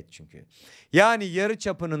eksenine teğet çünkü. Yani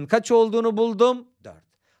yarıçapının kaç olduğunu buldum? 4.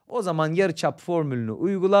 O zaman yarıçap formülünü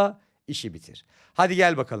uygula, işi bitir. Hadi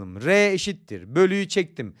gel bakalım. R eşittir. Bölüyü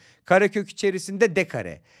çektim. Karekök içerisinde d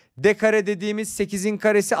kare. D kare dediğimiz 8'in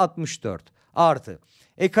karesi 64. Artı.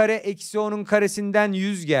 E kare eksi 10'un karesinden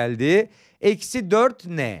 100 geldi. Eksi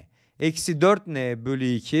 4n. Eksi 4n bölü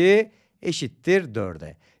 2 eşittir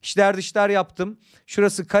 4'e. İçler dışlar yaptım.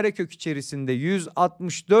 Şurası karekök içerisinde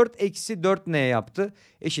 164 eksi 4n yaptı.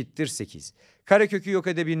 Eşittir 8. Karekökü yok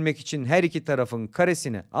edebilmek için her iki tarafın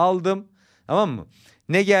karesini aldım. Tamam mı?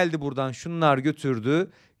 Ne geldi buradan? Şunlar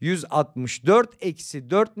götürdü. 164 eksi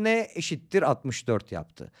 4n eşittir 64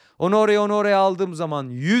 yaptı. Onu oraya aldığım zaman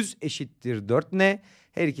 100 eşittir 4n.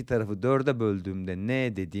 Her iki tarafı 4'e böldüğümde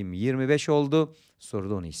n dediğim 25 oldu.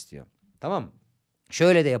 Soruda onu istiyor. Tamam mı?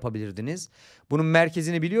 Şöyle de yapabilirdiniz. Bunun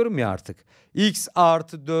merkezini biliyorum ya artık. X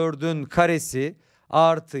artı 4'ün karesi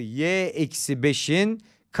artı y eksi 5'in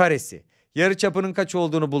karesi. Yarıçapının kaç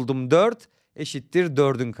olduğunu buldum. 4 eşittir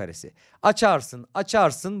 4'ün karesi.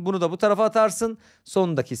 Açarsın. Bunu da bu tarafa atarsın.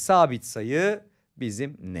 Sondaki sabit sayı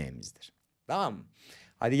bizim n'mizdir. Tamam mı?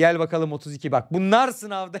 Hadi gel bakalım 32. Bak bunlar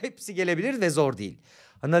sınavda hepsi gelebilir ve zor değil.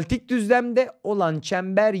 Analitik düzlemde olan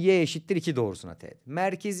çember y eşittir 2 doğrusuna teğet.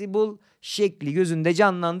 Merkezi bul, şekli gözünde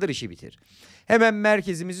canlandır, işi bitir. Hemen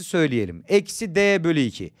merkezimizi söyleyelim. Eksi d bölü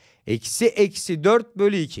 2. Eksi 4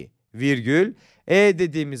 bölü 2. Virgül. E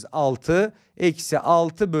dediğimiz 6. Eksi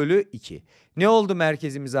 6 bölü 2. Ne oldu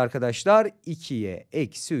merkezimiz arkadaşlar? 2'ye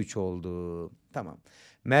eksi 3 oldu. Tamam.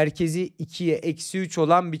 Merkezi 2'ye eksi 3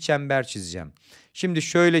 olan bir çember çizeceğim. Şimdi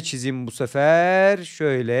şöyle çizeyim bu sefer.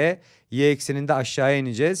 Şöyle y ekseninde aşağıya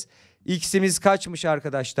ineceğiz. X'imiz kaçmış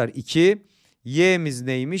arkadaşlar? 2. Y'miz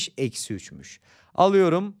neymiş? Eksi 3'müş.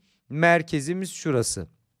 Alıyorum. Merkezimiz şurası.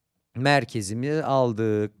 Merkezimizi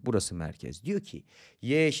aldık. Burası merkez. Diyor ki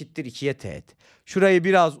y eşittir 2'ye teğet. Şurayı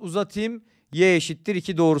biraz uzatayım. Y eşittir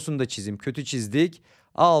 2 doğrusunu da çizeyim. Kötü çizdik.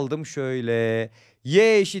 Aldım şöyle.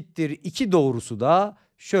 Y eşittir 2 doğrusu da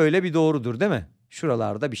şöyle bir doğrudur değil mi?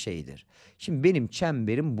 Şuralarda bir şeydir. Şimdi benim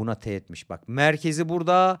çemberim buna teğetmiş. Bak merkezi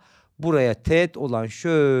burada. Buraya teğet olan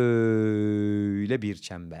şöyle bir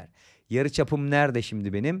çember. Yarıçapım nerede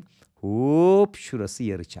şimdi benim? Hop şurası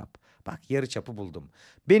yarıçap. Bak yarıçapı buldum.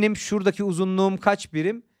 Benim şuradaki uzunluğum kaç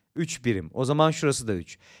birim? 3 birim. O zaman şurası da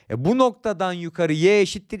 3. Bu noktadan yukarı y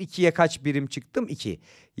eşittir 2'ye kaç birim çıktım? 2.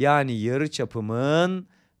 Yani yarıçapımın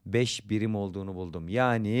 5 birim olduğunu buldum.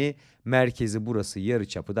 Yani merkezi burası,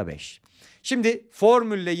 yarıçapı da 5. Şimdi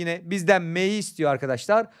formülle yine bizden m'yi istiyor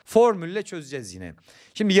arkadaşlar. Formülle çözeceğiz yine.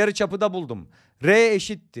 Şimdi yarıçapı da buldum. R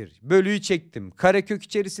eşittir. Bölüyü çektim. Karekök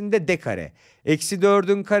içerisinde d kare. Eksi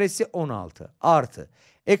 4'ün karesi 16. Artı.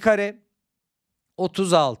 E kare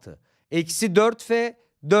 36. Eksi 4f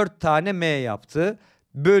 4 tane m yaptı.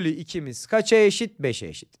 Bölü 2'miz kaça eşit? 5'e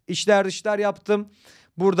eşit. İçler dışlar yaptım.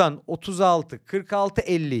 Buradan 36, 46,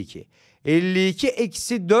 52. 52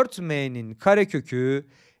 eksi 4m'nin karekökü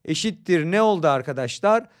eşittir ne oldu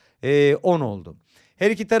arkadaşlar? 10 oldu.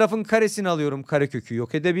 Her iki tarafın karesini alıyorum karekökü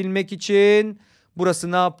yok edebilmek için.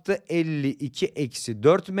 Burası ne yaptı? 52 eksi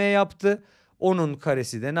 4m yaptı. 10'un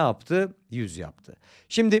karesi de ne yaptı? 100 yaptı.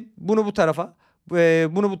 Şimdi bunu bu tarafa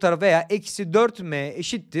veya eksi 4m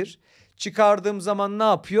eşittir. Çıkardığım zaman ne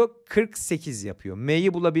yapıyor? 48 yapıyor.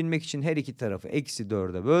 M'yi bulabilmek için her iki tarafı eksi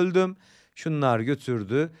 4'e böldüm. Şunlar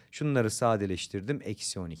götürdü. Şunları sadeleştirdim.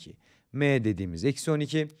 Eksi 12. M dediğimiz eksi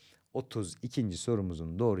 12. 32.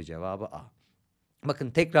 sorumuzun doğru cevabı A.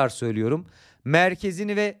 Bakın tekrar söylüyorum.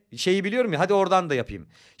 Merkezini ve şeyi biliyorum ya, hadi oradan da yapayım.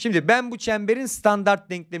 Şimdi ben bu çemberin standart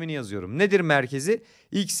denklemini yazıyorum. Nedir merkezi?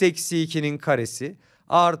 X eksi 2'nin karesi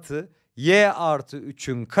artı y artı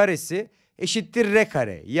 3'ün karesi eşittir r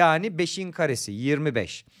kare. Yani 5'in karesi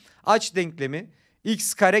 25. Aç denklemi.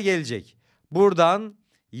 X kare gelecek. Buradan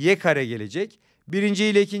y kare gelecek. Birinci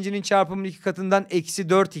ile ikincinin çarpımının 2 katından eksi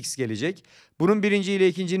 4x gelecek. Bunun birinci ile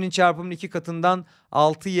ikincinin çarpımının 2 katından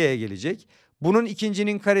 6y gelecek. Bunun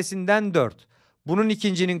ikincinin karesinden 4. Bunun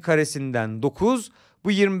ikincinin karesinden 9.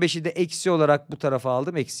 Bu 25'i de eksi olarak bu tarafa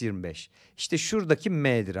aldım. Eksi 25. İşte şuradaki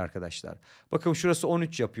m'dir arkadaşlar. Bakın şurası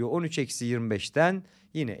 13 yapıyor. 13 eksi 25'ten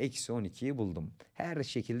yine eksi 12'yi buldum. Her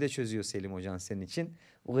şekilde çözüyor Selim Hocan senin için.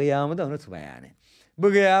 Bu kıyamı da unutma yani. Bu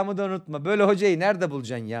kıyamı da unutma. Böyle hocayı nerede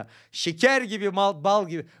bulacaksın ya? Şeker gibi, bal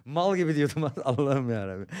gibi. Mal gibi diyordum Allah'ım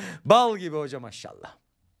yarabbim. Bal gibi hoca maşallah.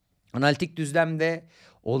 Analitik düzlemde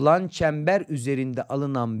olan çember üzerinde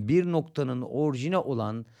alınan bir noktanın orijine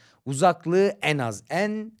olan uzaklığı en az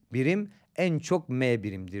n birim, en çok m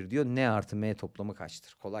birimdir diyor. N artı m toplamı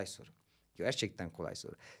kaçtır? Kolay soru. Gerçekten kolay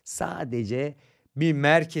soru. Sadece bir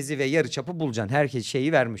merkezi ve yarıçapı bulacaksın. Herkes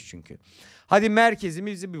şeyi vermiş çünkü. Hadi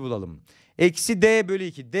merkezimizi bir bulalım. Eksi d bölü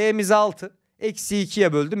 2. D'miz 6. Eksi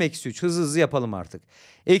 2'ye böldüm. Eksi 3. Hızlı hızlı yapalım artık.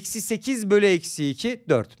 Eksi 8 bölü eksi 2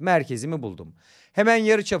 4. Merkezimi buldum. Hemen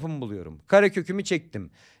yarıçapımı buluyorum. Karekökümü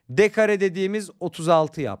çektim. D kare dediğimiz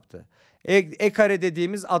 36 yaptı. E kare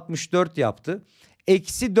dediğimiz 64 yaptı.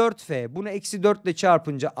 Eksi 4f. Bunu eksi 4 ile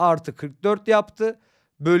çarpınca artı 44 yaptı.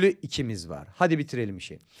 Bölü 2'miz var. Hadi bitirelim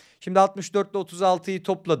işi. Şimdi 64 ile 36'yı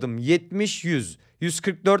topladım. 70, 100.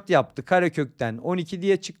 144 yaptı. Karekökten 12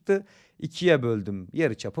 diye çıktı. 2'ye böldüm.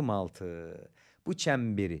 Yarıçapım 6. Bu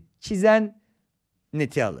çemberi çizen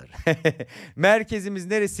neti alır. Merkezimiz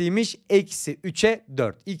neresiymiş? Eksi 3'e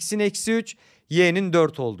 4. X'in eksi 3, y'nin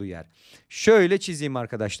 4 olduğu yer. Şöyle çizeyim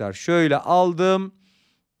arkadaşlar. Şöyle aldım.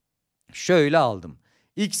 Şöyle aldım.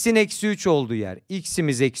 X'in eksi 3 olduğu yer.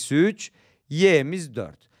 X'imiz eksi 3. Y'miz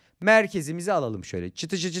 4. Merkezimizi alalım şöyle.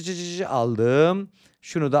 Çıtı çıtı çıtı çıtı aldım.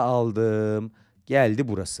 Şunu da aldım. Geldi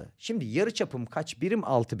burası. Şimdi yarıçapım kaç birim?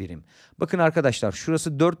 6 birim. Bakın arkadaşlar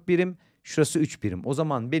şurası 4 birim. Şurası 3 birim. O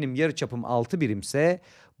zaman benim yarıçapım 6 birimse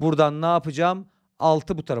buradan ne yapacağım?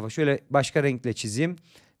 6 bu tarafa. Şöyle başka renkle çizeyim.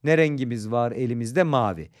 Ne rengimiz var elimizde?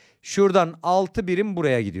 Mavi. Şuradan 6 birim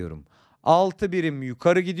buraya gidiyorum. 6 birim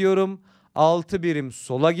yukarı gidiyorum. 6 birim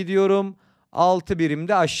sola gidiyorum. 6 birim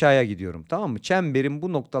de aşağıya gidiyorum. Tamam mı? Çemberim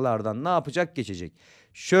bu noktalardan ne yapacak? Geçecek.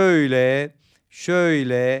 Şöyle,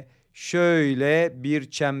 şöyle, şöyle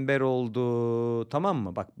bir çember oldu. Tamam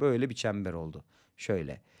mı? Bak böyle bir çember oldu.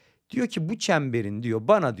 Şöyle. Diyor ki bu çemberin diyor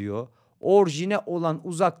bana diyor orijine olan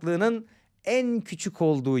uzaklığının en küçük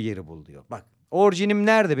olduğu yeri bul diyor. Bak orijinim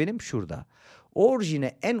nerede benim? Şurada.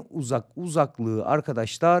 Orijine en uzaklığı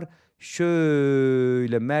arkadaşlar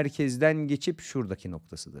şöyle merkezden geçip şuradaki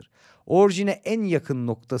noktasıdır. Orijine en yakın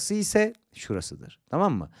noktası ise şurasıdır.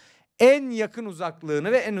 Tamam mı? En yakın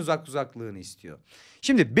uzaklığını ve en uzak uzaklığını istiyor.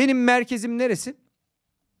 Şimdi benim merkezim neresi?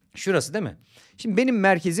 Şurası değil mi? Şimdi benim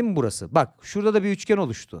merkezim burası. Bak şurada da bir üçgen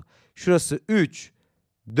oluştu. Şurası 3,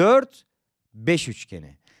 4, 5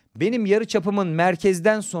 üçgeni. Benim yarıçapımın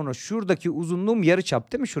merkezden sonra şuradaki uzunluğum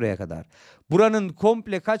yarıçap değil mi şuraya kadar? Buranın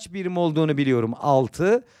komple kaç birim olduğunu biliyorum.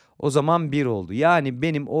 6. O zaman 1 oldu. Yani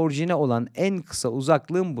benim orijine olan en kısa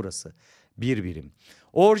uzaklığım burası. 1 birim.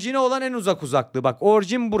 Orijine olan en uzak uzaklığı. Bak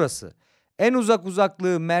orijin burası. En uzak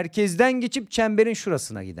uzaklığı merkezden geçip çemberin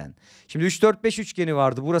şurasına giden. Şimdi 3, 4, 5 üçgeni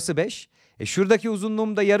vardı. Burası 5. Şuradaki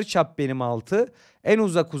uzunluğum da yarıçap benim 6. En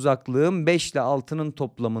uzak uzaklığım 5 ile 6'nın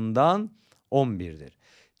toplamından 11'dir.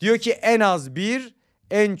 Diyor ki en az 1,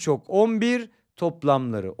 en çok 11,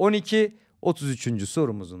 toplamları 12. 33.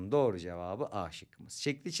 sorumuzun doğru cevabı A şıkkımız.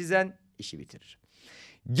 Şekli çizen işi bitirir.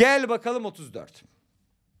 Gel bakalım 34.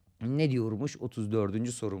 Ne diyormuş 34.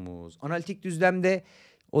 sorumuz? Analitik düzlemde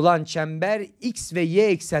olan çember x ve y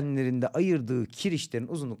eksenlerinde ayırdığı kirişlerin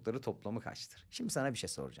uzunlukları toplamı kaçtır? Şimdi sana bir şey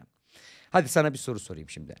soracağım. Hadi sana bir soru sorayım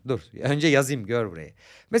şimdi. Dur önce yazayım gör burayı.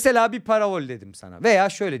 Mesela bir parabol dedim sana veya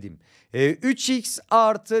şöyle diyeyim. 3x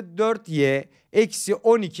artı 4y eksi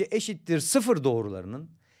 12 eşittir 0 doğrularının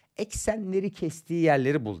eksenleri kestiği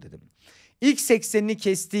yerleri bul dedim. X eksenini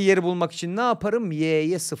kestiği yeri bulmak için ne yaparım?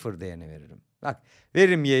 Y'ye 0 değerini veririm. Bak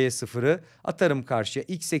veririm y'ye 0'ı atarım karşıya.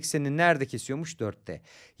 X eksenini nerede kesiyormuş? 4'te.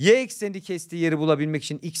 Y eksenini kestiği yeri bulabilmek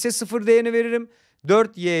için x'e 0 değerini veririm.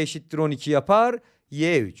 4y eşittir 12 yapar.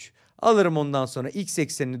 Y 3. Alırım ondan sonra x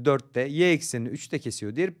eksenini 4'te y eksenini 3'te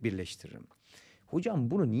kesiyor deyip birleştiririm.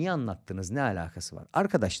 Hocam bunu niye anlattınız? Ne alakası var?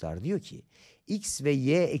 Arkadaşlar diyor ki x ve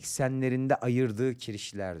y eksenlerinde ayırdığı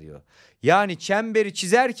kirişler diyor. Yani çemberi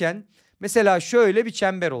çizerken mesela şöyle bir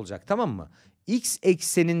çember olacak tamam mı? X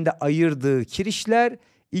ekseninde ayırdığı kirişler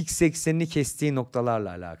x eksenini kestiği noktalarla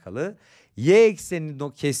alakalı. Y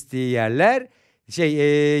eksenini kestiği yerler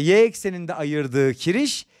y ekseninde ayırdığı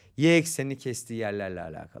kiriş y eksenini kestiği yerlerle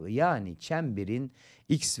alakalı. Yani çemberin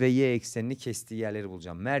x ve y eksenini kestiği yerleri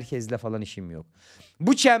bulacağım. Merkezle falan işim yok.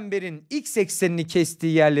 Bu çemberin x eksenini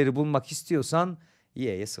kestiği yerleri bulmak istiyorsan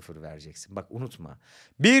y'ye 0 vereceksin. Bak unutma.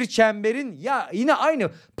 Bir çemberin ya yine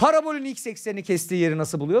aynı parabolün x eksenini kestiği yeri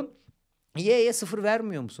nasıl buluyorsun? Y'ye 0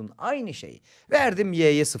 vermiyor musun? Aynı şey. Verdim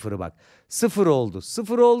y'ye 0'ı bak. 0 oldu.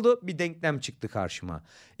 0 oldu. Bir denklem çıktı karşıma.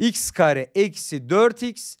 X kare eksi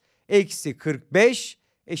 4x eksi 45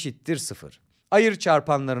 eşittir 0. Ayır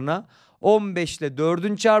çarpanlarına 15 ile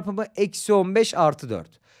 4'ün çarpımı eksi 15 artı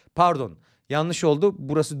 4. Pardon yanlış oldu.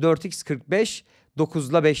 Burası 4x 45 9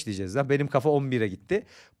 ile 5 diyeceğiz. Benim kafa 11'e gitti.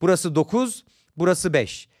 Burası 9 burası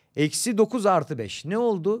 5. Eksi 9 artı 5 ne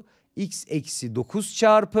oldu? X eksi 9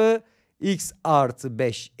 çarpı x artı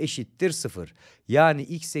 5 eşittir 0. Yani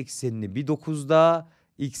x eksenini bir 9'da,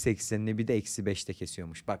 x eksenini bir de eksi 5'te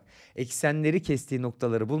kesiyormuş. Bak, eksenleri kestiği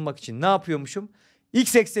noktaları bulmak için ne yapıyormuşum?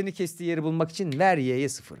 X eksenini kestiği yeri bulmak için ver y'ye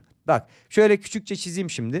 0. Bak şöyle küçükçe çizeyim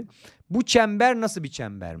şimdi. Bu çember nasıl bir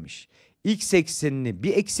çembermiş? X eksenini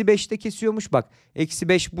bir eksi 5'te kesiyormuş. Bak eksi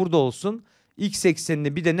 5 burada olsun. X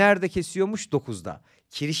eksenini bir de nerede kesiyormuş? 9'da.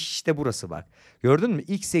 Kiriş işte burası bak. Gördün mü?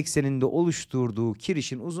 X ekseninde oluşturduğu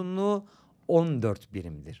kirişin uzunluğu 14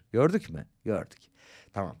 birimdir. Gördük mü? Gördük.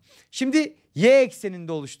 Tamam. Şimdi y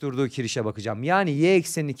ekseninde oluşturduğu kirişe bakacağım. Yani y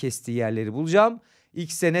eksenini kestiği yerleri bulacağım.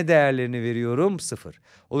 X'e ne değerlerini veriyorum? 0.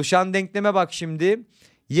 Oluşan denkleme bak şimdi.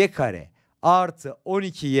 Y kare artı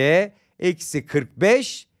 12y eksi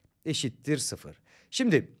 45 eşittir 0.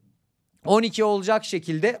 Şimdi 12 olacak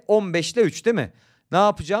şekilde 15 ile 3 değil mi? Ne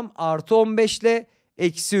yapacağım? Artı 15 ile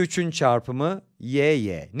eksi 3'ün çarpımı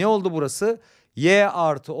y. Ne oldu burası? Y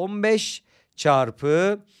artı 15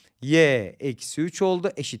 çarpı y eksi 3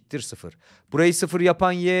 oldu, eşittir 0. Burayı 0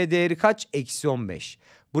 yapan y değeri kaç? Eksi 15.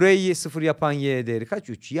 Burayı 0 yapan y değeri kaç?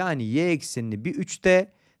 3. Yani y eksenini bir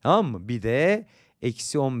 3'te, tamam mı? Bir de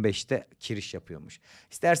eksi 15'te kiriş yapıyormuş.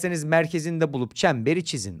 İsterseniz merkezinde bulup çemberi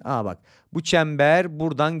çizin. Bak bu çember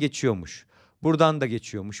buradan geçiyormuş. Buradan da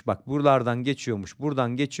geçiyormuş. Bak buralardan geçiyormuş.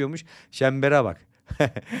 Buradan geçiyormuş. Çembere bak.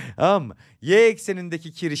 Tamam mı? Y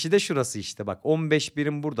eksenindeki kirişi de şurası işte. Bak 15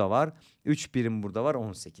 birim burada var. 3 birim burada var,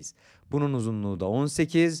 18. Bunun uzunluğu da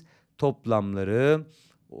 18. Toplamları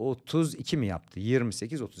 32 mi yaptı?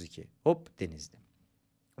 28, 32. Hop Denizli.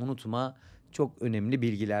 Unutma, çok önemli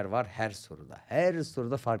bilgiler var her soruda. Her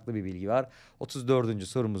soruda farklı bir bilgi var. 34.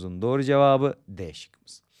 sorumuzun doğru cevabı D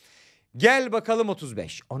şıkkımız. Gel bakalım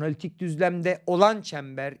 35. Analitik düzlemde olan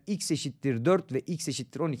çember x eşittir 4 ve x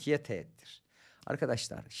eşittir 12'ye teğettir.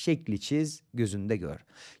 Arkadaşlar şekli çiz, gözünde gör.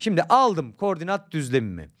 Şimdi aldım koordinat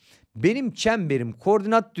düzlemimi. Benim çemberim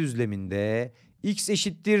koordinat düzleminde x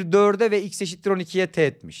eşittir 4'e ve x eşittir 12'ye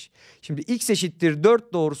teğetmiş. Şimdi x eşittir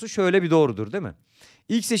 4 doğrusu şöyle bir doğrudur değil mi?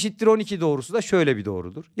 X eşittir 12 doğrusu da şöyle bir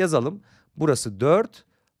doğrudur. Yazalım. Burası 4,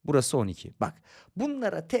 burası 12. Bak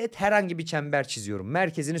bunlara teğet herhangi bir çember çiziyorum.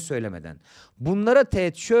 Merkezini söylemeden. Bunlara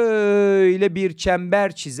teğet şöyle bir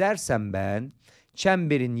çember çizersem ben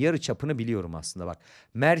çemberin yarıçapını biliyorum aslında bak.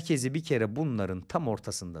 Merkezi bir kere bunların tam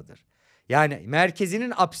ortasındadır. Yani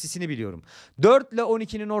merkezinin apsisini biliyorum. 4 ile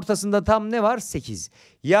 12'nin ortasında tam ne var? 8.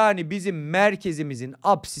 Yani bizim merkezimizin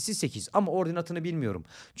apsisi 8. Ama ordinatını bilmiyorum.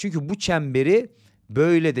 Çünkü bu çemberi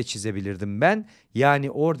böyle de çizebilirdim ben.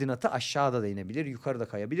 Yani ordinatı aşağıda da inebilir, yukarıda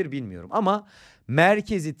kayabilir, bilmiyorum. Ama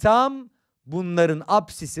merkezi tam, bunların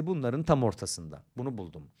apsisi bunların tam ortasında. Bunu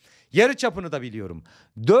buldum. Yarıçapını da biliyorum.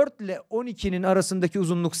 4 ile 12'nin arasındaki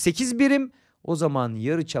uzunluk 8 birim. O zaman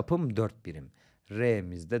yarıçapım 4 birim.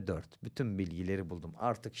 R'miz de 4. Bütün bilgileri buldum.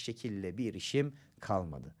 Artık şekille bir işim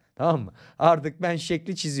kalmadı. Tamam mı? Artık ben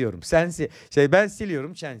şekli çiziyorum. Ben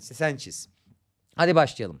siliyorum, sen çiz. Hadi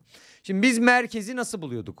başlayalım. Şimdi biz merkezi nasıl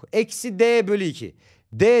buluyorduk? Eksi d bölü 2.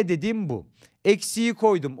 D dediğim bu. Eksiyi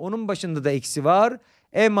koydum. Onun başında da eksi var.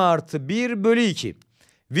 M artı 1 bölü 2.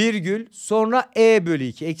 Virgül sonra e bölü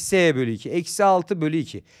 2. Eksi e bölü 2. Eksi 6 bölü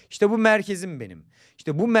 2. İşte bu merkezim benim.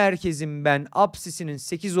 İşte bu merkezin ben apsisinin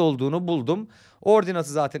 8 olduğunu buldum.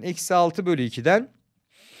 Ordinatı zaten eksi 6 bölü 2'den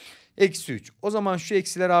eksi 3. O zaman şu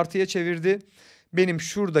eksiler artıya çevirdi. Benim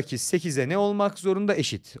şuradaki 8'e ne olmak zorunda?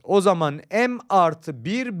 Eşit. O zaman m artı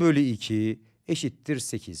 1 bölü 2 eşittir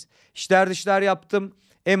 8. İçler dışlar yaptım.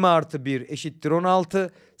 M artı 1 eşittir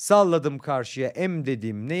 16. Salladım karşıya. M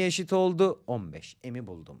dediğim neye eşit oldu? 15. M'i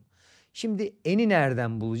buldum. Şimdi n'i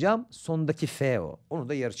nereden bulacağım? Sondaki f o. Onu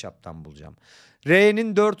da yarıçaptan bulacağım.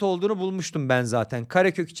 R'nin 4 olduğunu bulmuştum ben zaten.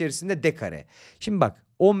 Karekök içerisinde d kare. Şimdi bak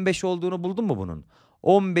 15 olduğunu buldum mu bunun?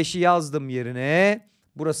 15'i yazdım yerine.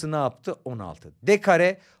 Burası ne yaptı? 16. D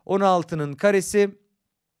kare 16'nın karesi.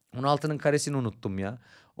 16'nın karesini unuttum ya.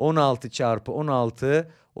 16 çarpı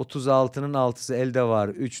 16. 36'nın 6'sı elde var.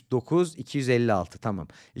 3, 9, 256. Tamam.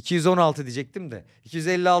 216 diyecektim de.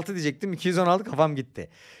 256 diyecektim. 216 kafam gitti.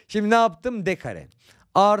 Şimdi ne yaptım? D kare.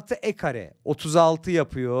 Artı e kare. 36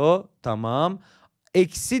 yapıyor. Tamam.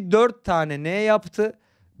 Eksi 4 tane ne yaptı?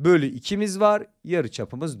 Bölü 2'miz var.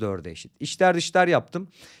 Yarıçapımız 4'e eşit. İçler dışlar yaptım.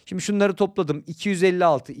 Şimdi şunları topladım.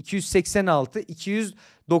 256, 286,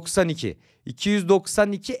 292.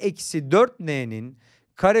 292 eksi 4 n'nin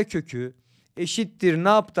karekökü eşittir ne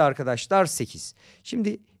yaptı arkadaşlar? 8.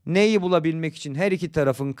 Şimdi n'yi bulabilmek için her iki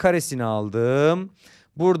tarafın karesini aldım.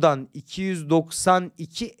 Buradan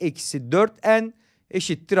 292 eksi 4n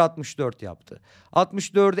eşittir 64 yaptı.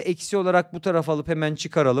 64'ü eksi olarak bu tarafa alıp hemen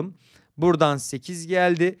çıkaralım. Buradan 8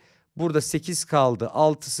 geldi. Burada 8 kaldı.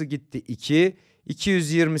 6'sı gitti 2.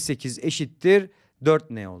 228 eşittir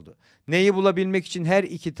 4 ne oldu? Neyi bulabilmek için her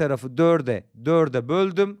iki tarafı 4'e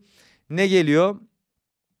böldüm. Ne geliyor?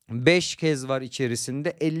 5 kez var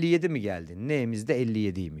içerisinde 57 mi geldi? N'miz de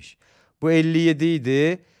 57'ymiş. Bu 57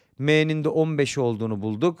 idi. M'nin de 15 olduğunu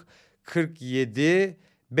bulduk. 47,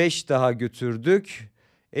 5 daha götürdük.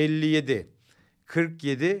 57,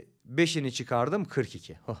 47, 5'ini çıkardım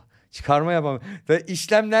 42. Çıkarma yapamam.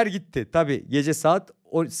 İşlemler gitti. Tabii gece saat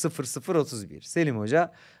 00:31. Selim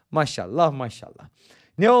Hoca maşallah maşallah.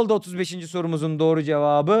 Ne oldu 35. sorumuzun doğru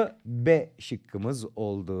cevabı? B şıkkımız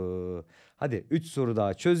oldu. Hadi 3 soru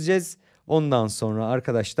daha çözeceğiz. Ondan sonra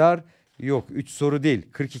arkadaşlar yok 3 soru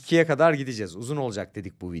değil 42'ye kadar gideceğiz. Uzun olacak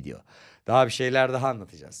dedik bu video. Daha bir şeyler daha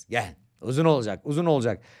anlatacağız. Gel uzun olacak uzun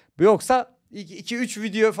olacak. Yoksa 2-3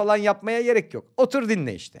 video falan yapmaya gerek yok. Otur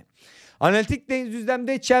dinle işte. Analitik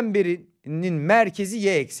düzlemde çemberinin merkezi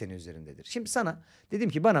y ekseni üzerindedir. Şimdi sana dedim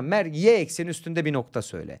ki bana y ekseni üstünde bir nokta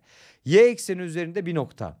söyle. Y ekseni üzerinde bir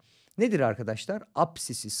nokta. Nedir arkadaşlar?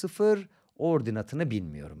 Apsisi 0, ordinatını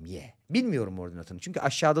bilmiyorum y. Bilmiyorum ordinatını çünkü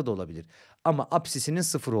aşağıda da olabilir. Ama apsisinin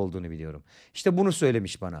 0 olduğunu biliyorum. İşte bunu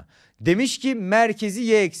söylemiş bana. Demiş ki merkezi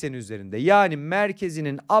y ekseni üzerinde. Yani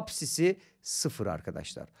merkezinin apsisi 0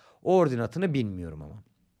 arkadaşlar. Ordinatını bilmiyorum ama.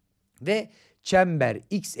 Ve çember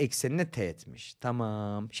x eksenine teğetmiş.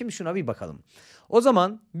 Tamam. Şimdi şuna bir bakalım. O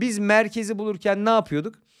zaman biz merkezi bulurken ne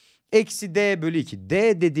yapıyorduk? Eksi d bölü 2.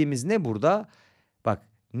 D dediğimiz ne burada? Bak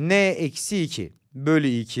n eksi 2 bölü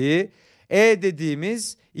 2. E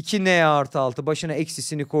dediğimiz 2n artı 6. Başına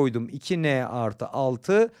eksisini koydum. 2n artı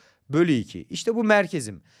 6 bölü 2. İşte bu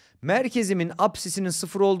merkezim. Merkezimin apsisinin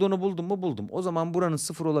 0 olduğunu buldum mu? Buldum. O zaman buranın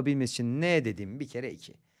 0 olabilmesi için n dediğim bir kere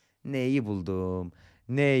 2. N'yi buldum.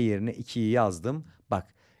 N yerine 2'yi yazdım.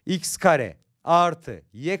 Bak x kare artı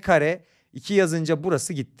y kare 2 yazınca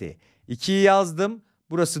burası gitti. 2'yi yazdım.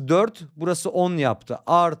 Burası 4. Burası 10 yaptı.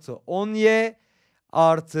 Artı 10y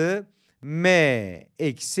artı m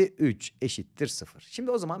eksi 3 eşittir 0.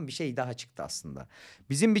 Şimdi o zaman bir şey daha çıktı aslında.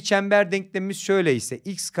 Bizim bir çember denklemimiz şöyleyse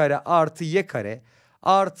x kare artı y kare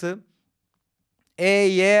artı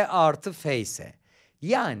ey artı f ise.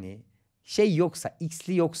 Yani şey yoksa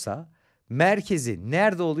x'li yoksa merkezi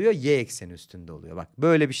nerede oluyor? Y ekseni üstünde oluyor. Bak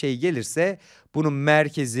böyle bir şey gelirse bunun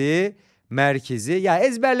merkezi ya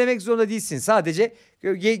ezberlemek zorunda değilsin. Sadece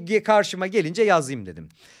karşıma gelince yazayım dedim.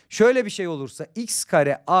 Şöyle bir şey olursa x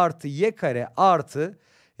kare artı y kare artı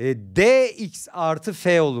dx artı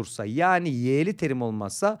f olursa yani y'li terim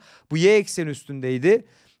olmazsa bu y ekseni üstündeydi.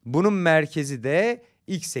 Bunun merkezi de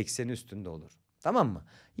x ekseni üstünde olur. Tamam mı?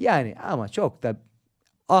 Yani ama çok da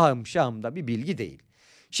ahım şahımda bir bilgi değil.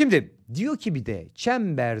 Şimdi diyor ki bir de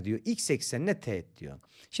çember diyor x eksenine teğet diyor.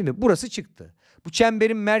 Şimdi burası çıktı. Bu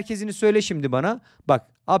çemberin merkezini söyle şimdi bana. Bak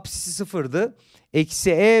apsisi 0'dı.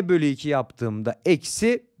 Eksi e bölü 2 yaptığımda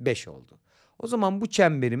eksi 5 oldu. O zaman bu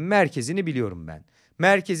çemberin merkezini biliyorum ben.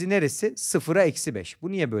 Merkezi neresi? 0'a eksi 5.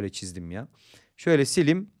 Bu niye böyle çizdim ya? Şöyle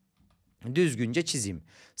sileyim. Düzgünce çizeyim.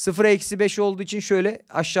 0'a eksi 5 olduğu için şöyle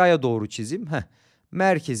aşağıya doğru çizeyim.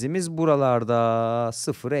 Merkezimiz buralarda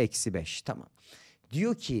 0'a eksi 5. Tamam.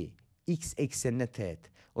 Diyor ki x eksenine teğet.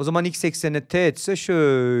 O zaman x eksenine teğetse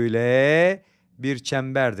şöyle bir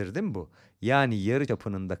çemberdir değil mi bu? Yani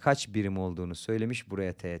yarıçapının da kaç birim olduğunu söylemiş.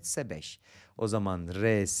 Buraya teğetse 5. O zaman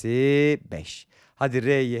r'si 5. Hadi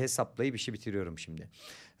r'yi hesaplayıp işi bitiriyorum şimdi.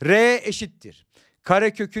 R eşittir.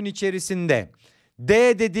 Karekökün içerisinde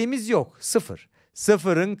d dediğimiz yok 0.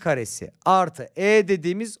 0'ın karesi artı e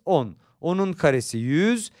dediğimiz 10. 10'un karesi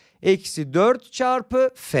 100 eksi 4 çarpı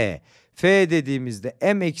f. F dediğimizde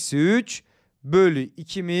m eksi 3 bölü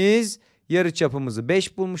 2'miz yarıçapımızı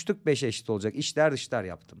 5 bulmuştuk. 5 eşit olacak. İçler dışlar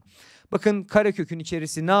yaptım. Bakın karekökün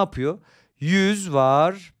içerisi ne yapıyor? 100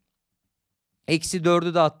 var. Eksi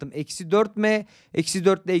 4'ü de attım. Eksi 4m. Eksi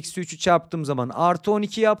 4 ile eksi 3'ü çarptığım zaman artı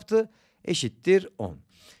 12 yaptı. Eşittir 10.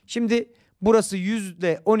 Şimdi burası 100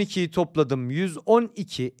 ile 12'yi topladım.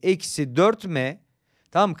 112 eksi 4m.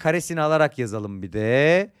 Tamam karesini alarak yazalım bir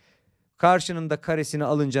de. Karşının da karesini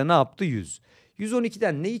alınca ne yaptı? 100.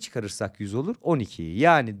 112'den neyi çıkarırsak 100 olur? 12'yi.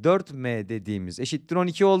 Yani 4m dediğimiz eşittir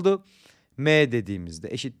 12 oldu. M dediğimizde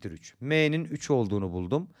eşittir 3. M'nin 3 olduğunu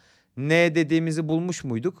buldum. N dediğimizi bulmuş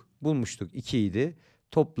muyduk? Bulmuştuk. 2 idi.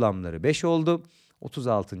 Toplamları 5 oldu.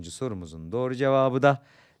 36. sorumuzun doğru cevabı da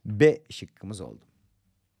B şıkkımız oldu.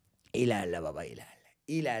 İlerle baba ilerle.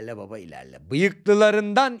 İlerle baba ilerle.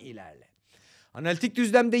 Bıyıklılarından ilerle. Analitik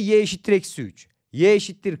düzlemde y eşittir eksi 3. Y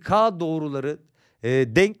eşittir k doğruları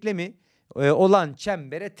denklemi olan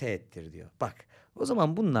çembere teğettir diyor. Bak o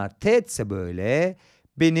zaman bunlar teğetse böyle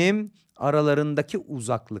benim aralarındaki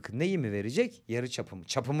uzaklık neyi mi verecek? Yarıçapımı,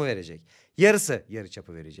 çapımı verecek. Yarısı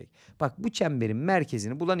yarıçapı verecek. Bak bu çemberin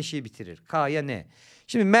merkezini bulan işi bitirir. K'ya ne?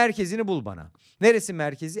 Şimdi merkezini bul bana. Neresi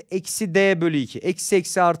merkezi? Eksi D bölü 2. Eksi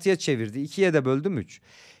eksi artıya çevirdi. 2'ye de böldüm 3.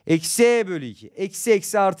 Eksi E bölü 2. Eksi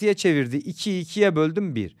eksi artıya çevirdi. 2'yi 2'ye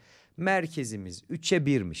böldüm 1. Merkezimiz 3'e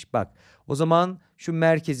 1'miş. Bak o zaman şu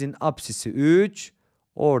merkezin apsisi 3,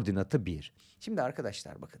 ordinatı 1. Şimdi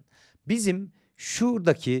arkadaşlar bakın. Bizim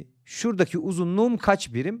şuradaki uzunluğum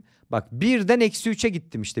kaç birim? Bak 1'den eksi 3'e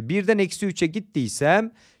gittim işte. 1'den eksi 3'e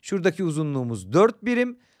gittiysem şuradaki uzunluğumuz 4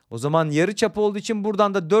 birim. O zaman yarıçap olduğu için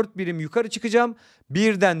buradan da 4 birim yukarı çıkacağım.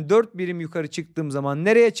 1'den 4 birim yukarı çıktığım zaman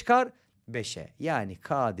nereye çıkar? 5'e. Yani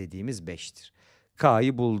K dediğimiz 5'tir.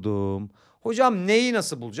 K'yı buldum. Hocam neyi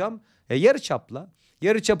nasıl bulacağım? Yarıçapla.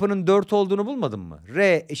 Yarıçapının 4 olduğunu bulmadın mı?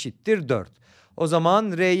 R eşittir 4. O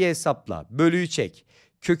zaman R'yi hesapla. Bölüyü çek.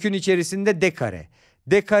 Kökün içerisinde D kare.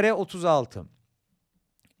 D kare 36.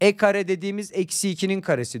 E kare dediğimiz eksi 2'nin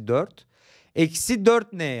karesi 4. Eksi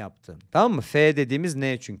 4 ne yaptı? Tamam mı? F dediğimiz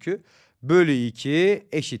ne çünkü? Bölü 2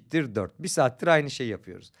 eşittir 4. Bir saattir aynı şey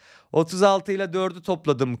yapıyoruz. 36 ile 4'ü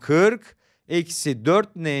topladım 40. Eksi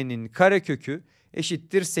 4 n'nin karekökü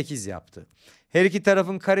eşittir 8 yaptı. Her iki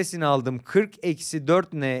tarafın karesini aldım. 40 eksi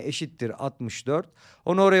 4 n eşittir 64.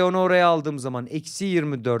 Onu oraya aldığım zaman eksi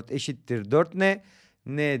 24 eşittir 4 n.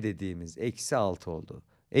 N dediğimiz eksi 6 oldu.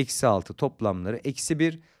 Eksi 6 toplamları eksi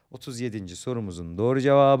 1. 37. sorumuzun doğru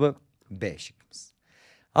cevabı B şıkkımız.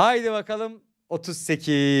 Haydi bakalım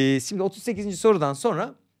 38. Şimdi 38. sorudan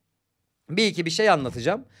sonra bir şey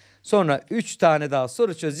anlatacağım. Sonra 3 tane daha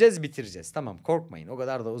soru çözeceğiz, bitireceğiz. Tamam, korkmayın, o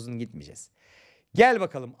kadar da uzun gitmeyeceğiz. Gel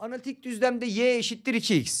bakalım, analitik düzlemde y eşittir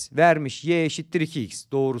 2x vermiş. Y eşittir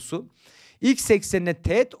 2x doğrusu. X eksenine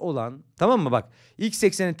teğet olan, tamam mı, bak x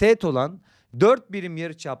eksenine teğet olan 4 birim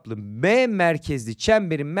yarıçaplı M merkezli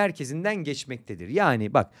çemberin merkezinden geçmektedir.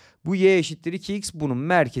 Yani bak bu y eşittir 2x bunun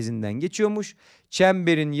merkezinden geçiyormuş.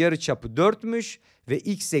 Çemberin yarıçapı 4'müş ve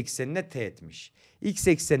x eksenine teğetmiş. X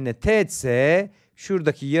eksenine teğetse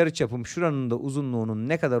şuradaki yarıçapım, şuranın da uzunluğunun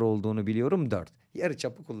ne kadar olduğunu biliyorum, 4.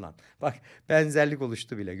 Yarıçapı kullan. Bak benzerlik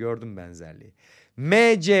oluştu bile, gördüm benzerliği.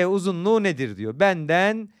 MC uzunluğu nedir diyor.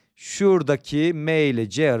 Benden şuradaki M ile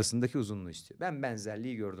C arasındaki uzunluğu istiyor. Ben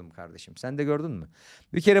benzerliği gördüm kardeşim. Sen de gördün mü?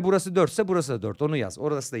 Bir kere burası 4 ise burası da 4. Onu yaz.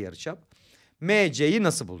 Orası da yarıçap. MC'yi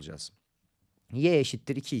nasıl bulacağız? Y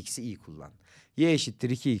eşittir 2x'i iyi kullan. Y eşittir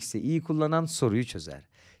 2x'i iyi kullanan soruyu çözer.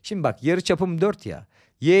 Şimdi bak yarıçapım 4 ya.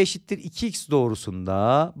 Y eşittir 2x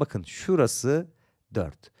doğrusunda bakın şurası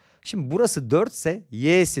 4. Şimdi burası 4 ise,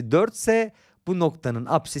 y'si 4 ise bu noktanın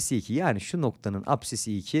apsisi 2. Yani şu noktanın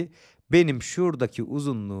apsisi 2. Benim şuradaki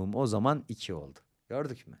uzunluğum o zaman 2 oldu.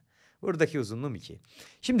 Gördük mü? Buradaki uzunluğum 2.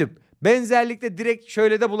 Şimdi benzerlikle direkt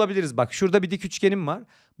şöyle de bulabiliriz. Bak şurada bir dik üçgenim var.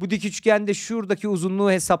 Bu dik üçgende şuradaki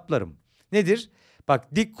uzunluğu hesaplarım. Nedir?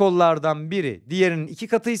 Bak dik kollardan biri diğerinin 2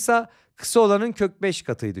 katıysa kısa olanın kök 5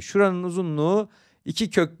 katıydı. Şuranın uzunluğu 2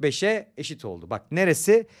 kök 5'e eşit oldu. Bak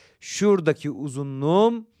neresi? Şuradaki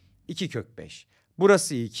uzunluğum 2 kök 5.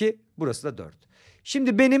 Burası 2, burası da 4.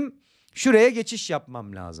 Şimdi benim şuraya geçiş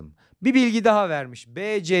yapmam lazım. Bir bilgi daha vermiş.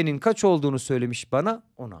 BC'nin kaç olduğunu söylemiş bana,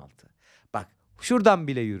 16. Bak şuradan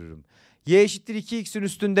bile yürürüm. Y eşittir 2x'in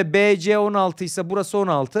üstünde BC 16 ise burası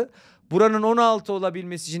 16. Buranın 16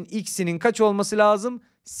 olabilmesi için x'inin kaç olması lazım?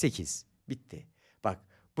 8. Bitti. Bak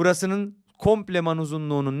burasının kompleman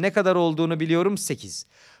uzunluğunun ne kadar olduğunu biliyorum, 8.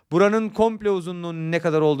 Buranın komple uzunluğunun ne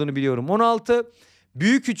kadar olduğunu biliyorum, 16.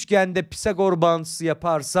 Büyük üçgende Pisagor bağıntısı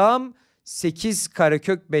yaparsam 8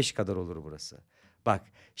 karekök 5 kadar olur burası. Bak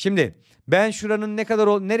şimdi ben şuranın ne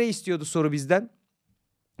kadar nereye istiyordu soru bizden?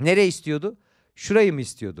 Nereye istiyordu? Şurayı mı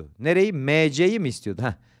istiyordu? Nereyi? MC'yi mi istiyordu?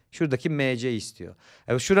 Heh, şuradaki MC istiyor.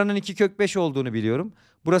 Evet, şuranın 2 kök 5 olduğunu biliyorum.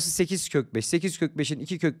 Burası 8 kök 5. 8 kök 5'in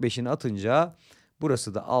 2 kök 5'ini atınca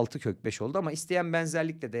burası da 6 kök 5 oldu ama isteyen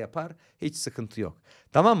benzerlikle de yapar. Hiç sıkıntı yok.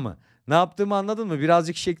 Tamam mı? Ne yaptığımı anladın mı?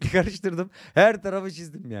 Birazcık şekli karıştırdım. Her tarafı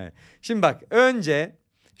çizdim yani. Şimdi bak önce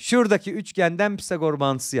şuradaki üçgenden Pisagor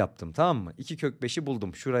bağıntısı yaptım, tamam mı? 2 kök 5'i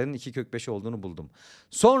buldum. Şuranın 2 kök 5 olduğunu buldum.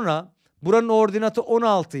 Sonra buranın ordinatı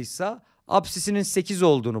 16 ise apsisinin 8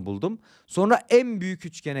 olduğunu buldum. Sonra en büyük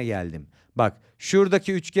üçgene geldim. Bak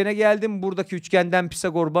şuradaki üçgene geldim. Buradaki üçgenden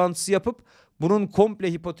Pisagor bağıntısı yapıp bunun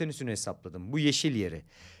komple hipotenüsünü hesapladım. Bu yeşil yeri.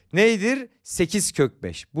 Neydir? 8 kök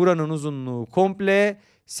 5. Buranın uzunluğu komple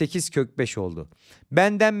 8 kök 5 oldu.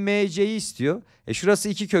 Benden MC'yi istiyor. Şurası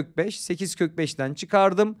 2 kök 5. 8 kök 5'ten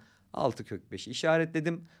çıkardım. 6 kök 5'i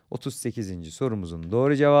işaretledim. 38. sorumuzun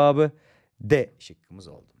doğru cevabı D şıkkımız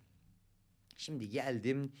oldu. Şimdi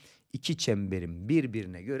geldim iki çemberin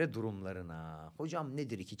birbirine göre durumlarına. Hocam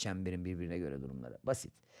nedir iki çemberin birbirine göre durumları?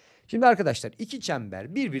 Basit. Şimdi arkadaşlar iki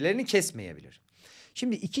çember birbirlerini kesmeyebilir.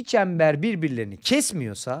 Şimdi iki çember birbirlerini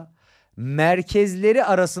kesmiyorsa merkezleri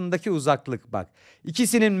arasındaki uzaklık bak.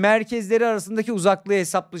 İkisinin merkezleri arasındaki uzaklığı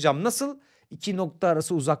hesaplayacağım. Nasıl? İki nokta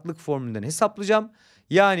arası uzaklık formülünden hesaplayacağım.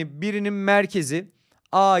 Yani birinin merkezi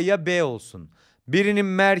A'ya B olsun. Birinin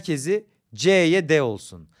merkezi C'ye D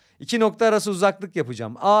olsun. İki nokta arası uzaklık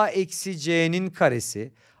yapacağım. A eksi C'nin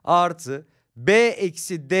karesi artı B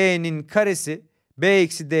eksi D'nin karesi. B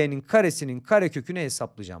eksi D'nin karesinin karekökünü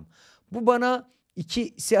hesaplayacağım. Bu bana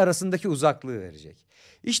ikisi arasındaki uzaklığı verecek.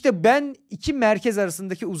 İşte ben iki merkez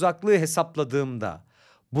arasındaki uzaklığı hesapladığımda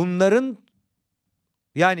bunların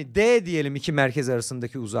yani D diyelim iki merkez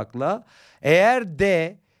arasındaki uzaklığa. Eğer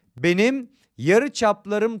D benim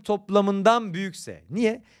yarıçaplarım toplamından büyükse.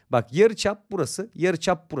 Niye? Bak yarıçap burası,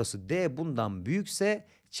 yarıçap burası. D bundan büyükse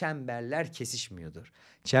çemberler kesişmiyordur.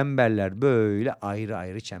 Çemberler böyle ayrı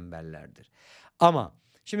ayrı çemberlerdir. Ama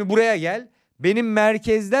şimdi buraya gel. Benim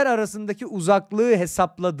merkezler arasındaki uzaklığı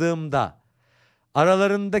hesapladığımda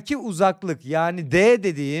aralarındaki uzaklık yani D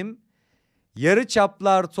dediğim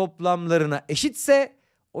yarıçaplar toplamlarına eşitse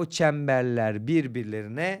o çemberler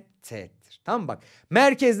birbirlerine teğettir. Tamam bak.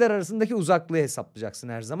 Merkezler arasındaki uzaklığı hesaplayacaksın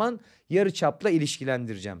her zaman. Yarıçapla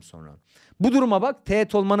ilişkilendireceğim sonra. Bu duruma bak.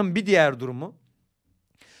 Teğet olmanın bir diğer durumu.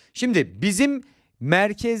 Şimdi bizim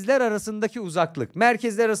merkezler arasındaki uzaklık.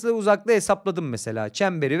 Merkezler arasındaki uzaklığı hesapladım mesela.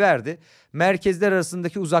 Çemberi verdi. Merkezler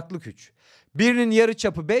arasındaki uzaklık 3. Birinin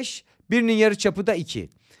yarıçapı 5, birinin yarıçapı da 2.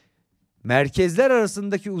 Merkezler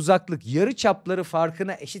arasındaki uzaklık yarıçapları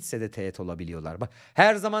farkına eşitse de teğet olabiliyorlar. Bak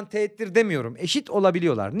her zaman teğettir demiyorum. Eşit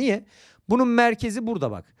olabiliyorlar. Niye? Bunun merkezi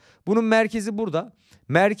burada bak. Bunun merkezi burada.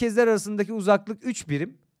 Merkezler arasındaki uzaklık 3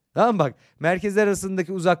 birim. Tamam bak. Merkezler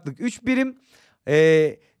arasındaki uzaklık 3 birim.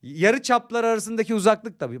 Yarıçaplar arasındaki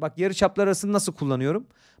uzaklık tabii. Bak yarıçaplar arasını nasıl kullanıyorum?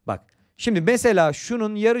 Bak şimdi mesela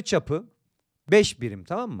şunun yarıçapı 5 birim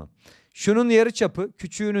tamam mı? Şunun yarıçapı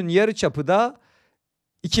küçüğünün yarıçapı da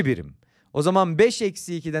 2 birim. O zaman 5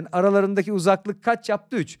 eksi 2'den aralarındaki uzaklık kaç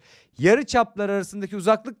yaptı? 3. Yarıçaplar arasındaki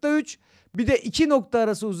uzaklık da 3. Bir de iki nokta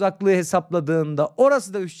arası uzaklığı hesapladığında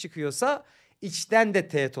orası da 3 çıkıyorsa içten de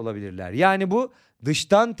teğet olabilirler. Yani bu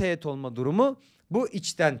dıştan teğet olma durumu, bu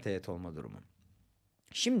içten teğet olma durumu.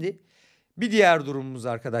 Şimdi bir diğer durumumuz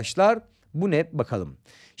arkadaşlar. Bu ne? Bakalım.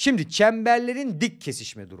 Şimdi çemberlerin dik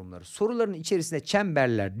kesişme durumları. Soruların içerisinde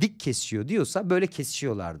çemberler dik kesişiyor diyorsa böyle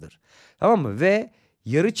kesişiyorlardır. Tamam mı? Ve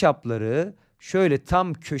yarıçapları şöyle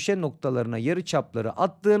tam köşe noktalarına yarıçapları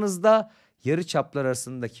attığınızda yarıçaplar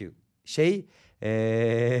arasındaki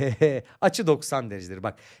açı 90 derecedir.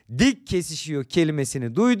 Bak dik kesişiyor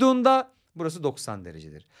kelimesini duyduğunda burası 90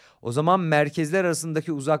 derecedir. O zaman merkezler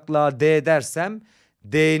arasındaki uzaklığa D dersem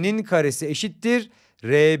D'nin karesi eşittir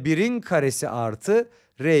R1'in karesi artı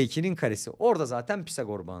R2'nin karesi. Orada zaten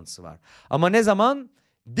Pisagor bağıntısı var. Ama ne zaman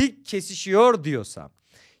dik kesişiyor diyorsam.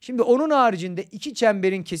 Şimdi onun haricinde iki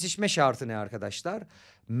çemberin kesişme şartı ne arkadaşlar?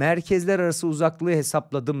 Merkezler arası uzaklığı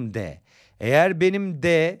hesapladım D. Eğer benim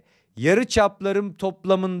D yarıçaplarım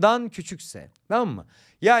toplamından küçükse, tamam mı?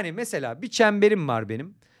 Yani mesela bir çemberim var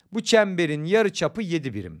benim. Bu çemberin yarıçapı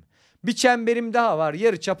 7 birim. Bir çemberim daha var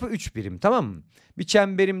yarıçapı 3 birim, tamam mı? Bir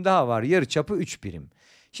çemberim daha var yarıçapı 3 birim.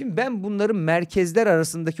 Şimdi ben bunların merkezler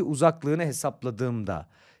arasındaki uzaklığını hesapladığımda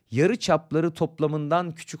yarıçapları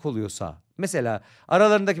toplamından küçük oluyorsa, mesela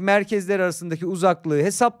aralarındaki merkezler arasındaki uzaklığı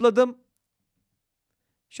hesapladım.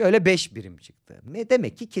 Şöyle 5 birim çıktı. Ne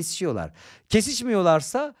demek ki kesişiyorlar.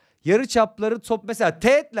 Kesişmiyorlarsa yarıçapları mesela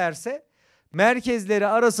teğetlerse merkezleri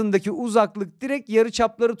arasındaki uzaklık direkt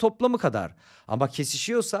yarıçapları toplamı kadar. Ama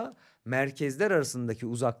kesişiyorsa merkezler arasındaki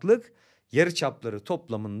uzaklık yarıçapları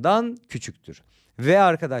toplamından küçüktür. Ve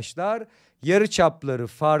arkadaşlar yarıçapları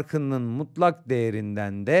farkının mutlak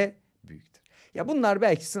değerinden de büyüktür. Ya bunlar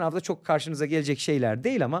belki sınavda çok karşınıza gelecek şeyler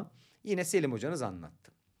değil ama yine Selim hocanız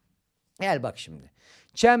anlattı. Gel bak şimdi.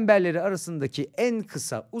 Çemberleri arasındaki en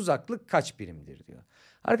kısa uzaklık kaç birimdir diyor.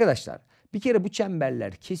 Arkadaşlar bir kere bu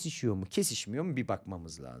çemberler kesişiyor mu kesişmiyor mu bir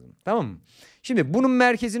bakmamız lazım. Tamam mı? Şimdi bunun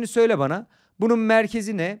merkezini söyle bana. Bunun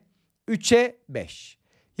merkezi ne? 3'e 5.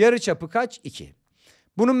 Yarıçapı kaç? 2.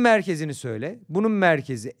 Bunun merkezini söyle. Bunun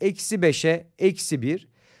merkezi eksi 5'e eksi 1.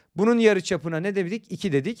 Bunun yarıçapına ne dedik?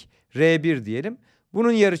 2 dedik. R1 diyelim.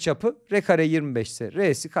 Bunun yarıçapı R kare 25 ise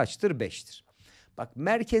R'si kaçtır? 5'tir. Bak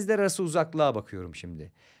merkezler arası uzaklığa bakıyorum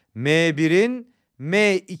şimdi. M1'in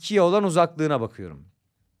M2'ye olan uzaklığına bakıyorum.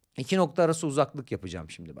 İki nokta arası uzaklık yapacağım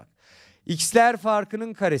şimdi bak. X'ler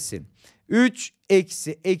farkının karesi. 3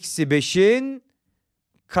 eksi 5'in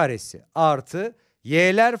karesi artı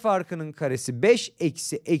Y'ler farkının karesi 5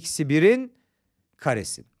 eksi eksi 1'in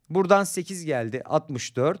karesi. Buradan 8 geldi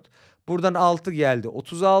 64. Buradan 6 geldi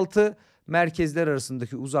 36. Merkezler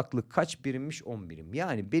arasındaki uzaklık kaç birimmiş? 10 birim.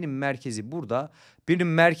 Yani benim merkezi burada.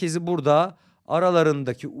 Benim merkezi burada.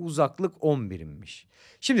 Aralarındaki uzaklık 10 birimmiş.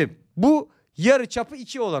 Şimdi bu yarıçapı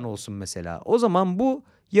 2 olan olsun mesela. O zaman bu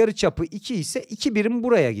yarıçapı 2 ise 2 birim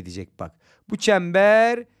buraya gidecek bak. Bu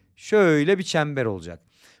çember şöyle bir çember olacak.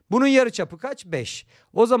 Bunun yarıçapı kaç? 5.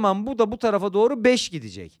 O zaman bu da bu tarafa doğru 5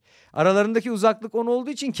 gidecek. Aralarındaki uzaklık 10 olduğu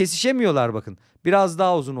için kesişemiyorlar bakın. Biraz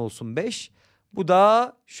daha uzun olsun 5. Bu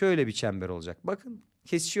da şöyle bir çember olacak. Bakın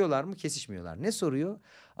kesişiyorlar mı? Kesişmiyorlar. Ne soruyor?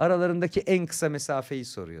 Aralarındaki en kısa mesafeyi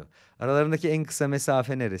soruyor. Aralarındaki en kısa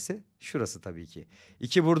mesafe neresi? Şurası tabii ki.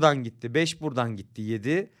 2 buradan gitti, 5 buradan gitti,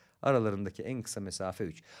 7. Aralarındaki en kısa mesafe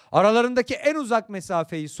 3. Aralarındaki en uzak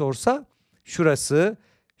mesafeyi sorsa şurası,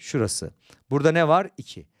 şurası. Burada ne var?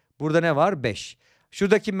 2. Burada ne var? 5.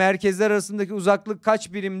 Şuradaki merkezler arasındaki uzaklık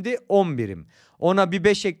kaç birimdi? 10 birim. Ona bir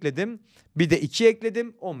 5 ekledim. Bir de 2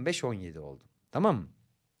 ekledim. 15, 17 oldu. Tamam mı?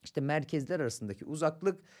 İşte merkezler arasındaki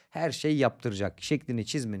uzaklık her şeyi yaptıracak. Şeklini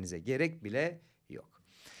çizmenize gerek bile yok.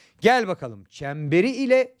 Gel bakalım. Çemberi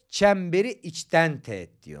ile çemberi içten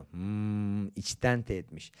teğet diyor. İçten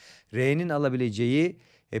teğetmiş. R'nin alabileceği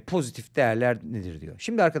pozitif değerler nedir diyor.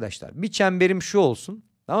 Şimdi arkadaşlar bir çemberim şu olsun.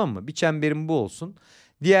 Tamam mı? Bir çemberim bu olsun.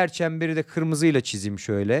 Diğer çemberi de kırmızıyla çizeyim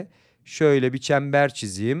şöyle. Şöyle bir çember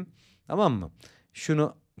çizeyim. Tamam mı?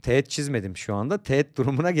 Şunu teğet çizmedim şu anda. Teğet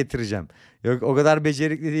durumuna getireceğim. Yok o kadar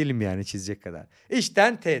becerikli değilim yani çizecek kadar.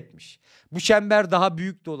 İçten teğetmiş. Bu çember daha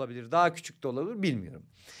büyük de olabilir, daha küçük de olabilir bilmiyorum.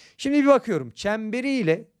 Şimdi bir bakıyorum. Çemberi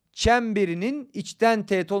ile çemberinin içten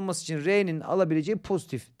teğet olması için R'nin alabileceği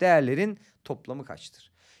pozitif değerlerin toplamı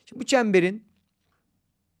kaçtır? Şimdi bu çemberin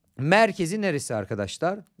merkezi neresi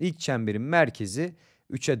arkadaşlar? İlk çemberin merkezi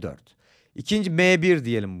 3'e 4. İkinci M1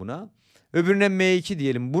 diyelim buna. Öbürüne M2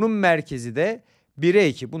 diyelim. Bunun merkezi de 1'e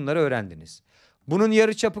 2. Bunları öğrendiniz. Bunun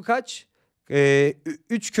yarıçapı kaç?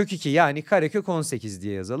 3 kök 2 yani karekök 18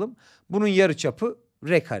 diye yazalım. Bunun yarıçapı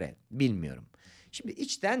R kare. Bilmiyorum. Şimdi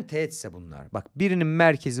içten teğetse bunlar. Bak birinin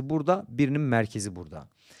merkezi burada, birinin merkezi burada.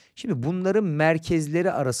 Şimdi bunların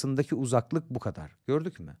merkezleri arasındaki uzaklık bu kadar.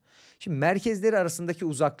 Gördük mü? Şimdi merkezleri arasındaki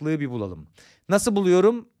uzaklığı bir bulalım. Nasıl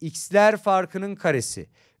buluyorum? X'ler farkının karesi.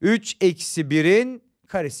 3 eksi 1'in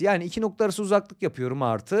karesi. Yani iki nokta arası uzaklık yapıyorum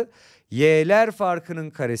artı. Y'ler farkının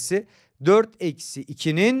karesi. 4 eksi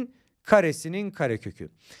 2'nin karesinin karekökü.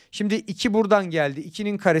 Şimdi 2 buradan geldi.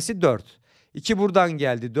 2'nin karesi 4. 2 buradan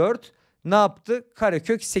geldi 4. Ne yaptı?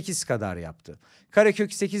 Karekök 8 kadar yaptı.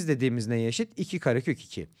 Karekök 8 dediğimiz neye eşit? 2 karekök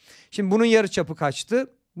 2. Şimdi bunun yarıçapı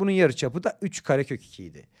kaçtı? Bunun yarıçapı da 3 karekök 2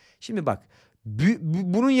 idi. Şimdi bak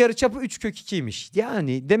bunun yarıçapı 3 kök 2'ymiş.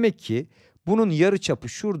 Yani demek ki bunun yarıçapı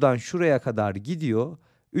şuradan şuraya kadar gidiyor.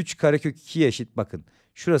 3 karekök 2'ye eşit bakın.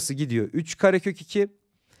 Şurası gidiyor 3 karekök 2.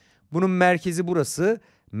 Bunun merkezi burası.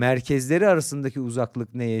 Merkezleri arasındaki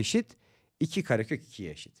uzaklık neye eşit? 2 karekök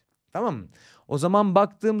 2'ye eşit. Tamam mı? O zaman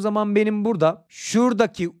baktığım zaman benim burada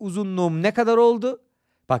şuradaki uzunluğum ne kadar oldu?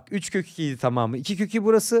 Bak 3 kök 2 idi tamamı. 2 kök 2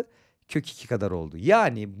 burası kök 2 kadar oldu.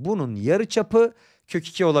 Yani bunun yarıçapı kök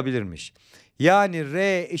 2 olabilirmiş. Yani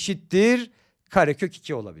R eşittir karekök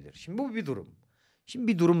 2 olabilir. Şimdi bu bir durum. Şimdi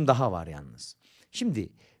bir durum daha var yalnız. Şimdi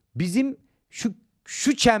bizim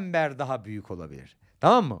şu çember daha büyük olabilir.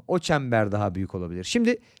 Tamam mı? O çember daha büyük olabilir.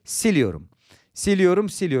 Şimdi siliyorum.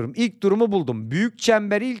 Siliyorum. İlk durumu buldum. Büyük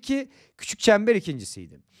çember ilki, küçük çember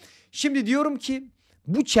ikincisiydi. Şimdi diyorum ki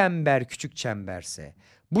bu çember küçük çemberse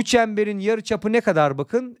bu çemberin yarıçapı ne kadar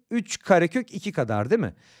bakın? 3 karekök 2 kadar değil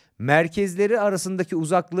mi? Merkezleri arasındaki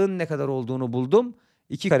uzaklığın ne kadar olduğunu buldum.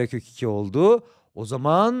 2 karekök 2 oldu. O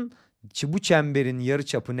zaman bu çemberin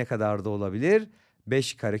yarıçapı ne kadar da olabilir?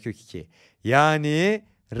 5 karekök 2. Yani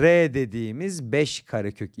R dediğimiz 5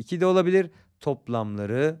 karekök 2 de olabilir.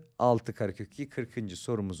 Toplamları 6 karekök 2. 40.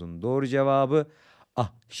 sorumuzun doğru cevabı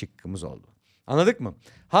şıkkımız oldu. Anladık mı?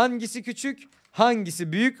 Hangisi küçük,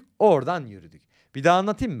 hangisi büyük oradan yürüdük. Bir daha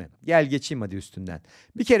anlatayım mı? Gel geçeyim hadi üstünden.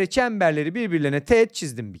 Bir kere çemberleri birbirlerine teğet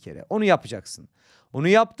çizdim bir kere. Onu yapacaksın. Onu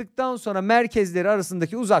yaptıktan sonra merkezleri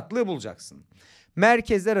arasındaki uzaklığı bulacaksın.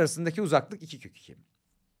 Merkezler arasındaki uzaklık 2 kök 2.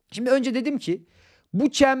 Şimdi önce dedim ki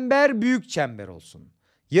bu çember büyük çember olsun.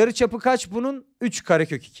 Yarıçapı kaç bunun? 3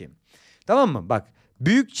 karekök 2. Tamam mı? Bak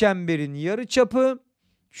büyük çemberin yarıçapı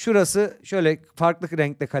şurası şöyle farklı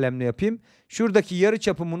renkte kalemle yapayım. Şuradaki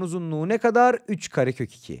yarıçapımın uzunluğu ne kadar? 3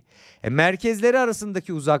 karekök 2. Merkezleri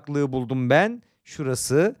arasındaki uzaklığı buldum ben.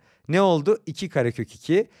 Şurası ne oldu? 2 karekök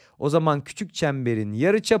 2. O zaman küçük çemberin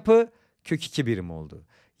yarıçapı kök 2 birim oldu.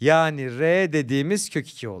 Yani R dediğimiz kök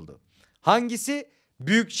 2 oldu. Hangisi?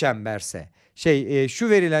 büyük çemberse, şu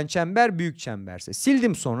verilen çember büyük çemberse.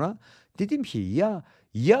 Sildim sonra. Dedim ki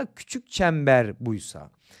ya küçük çember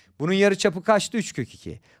buysa. Bunun yarıçapı kaçtı? 3 kök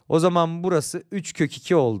 2. O zaman burası 3 kök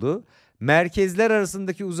 2 oldu. Merkezler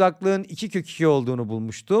arasındaki uzaklığın 2 kök 2 olduğunu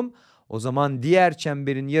bulmuştum. O zaman diğer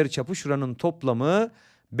çemberin yarıçapı şuranın toplamı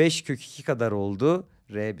 5 kök 2 kadar oldu.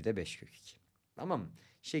 R bir de 5 kök 2. Tamam mı?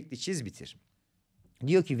 Şekli çiz bitir.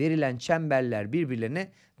 Diyor ki verilen çemberler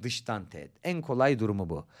birbirlerine dıştan teğet. En kolay durumu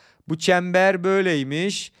bu. Bu çember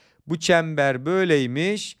böyleymiş. Bu çember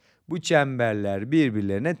böyleymiş. Bu çemberler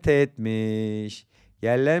birbirlerine teğetmiş.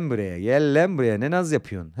 Gel lan buraya, gel lan buraya. Ne naz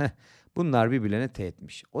yapıyorsun? Bunlar birbirlerine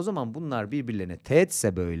teğetmiş. O zaman bunlar birbirlerine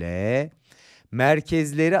teğetse böyle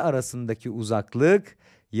merkezleri arasındaki uzaklık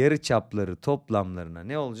yarıçapları toplamlarına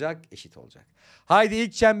ne olacak? Eşit olacak. Haydi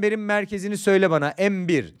ilk çemberin merkezini söyle bana.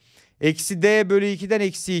 M1 eksi D bölü 2'den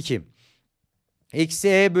eksi 2. Eksi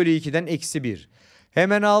E bölü 2'den eksi 1.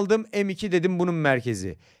 Hemen aldım M2 dedim bunun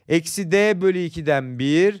merkezi. Eksi D bölü 2'den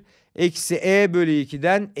 1. Eksi E bölü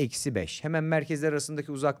 2'den eksi 5. Hemen merkezler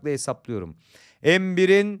arasındaki uzaklığı hesaplıyorum.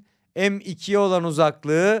 M1'in M2'ye olan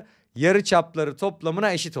uzaklığı yarıçapları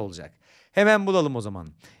toplamına eşit olacak. Hemen bulalım o zaman.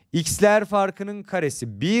 X'ler farkının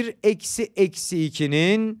karesi 1 eksi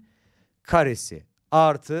 2'nin karesi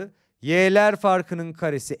artı y'ler farkının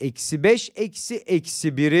karesi eksi 5 eksi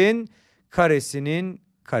 1'in karesinin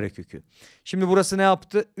karekökü. Şimdi burası ne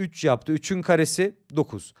yaptı? 3 yaptı. 3'ün karesi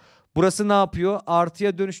 9. Burası ne yapıyor?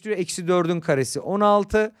 Artıya dönüştürüyor. Eksi 4'ün karesi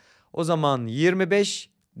 16. O zaman 25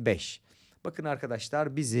 5. Bakın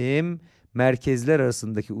arkadaşlar bizim merkezler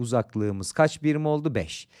arasındaki uzaklığımız kaç birim oldu?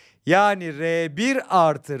 5. Yani R1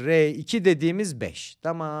 artı R2 dediğimiz 5.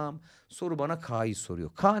 Tamam. Soru bana K'yı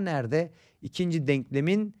soruyor. K nerede? İkinci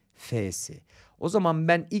denklemin F'si. O zaman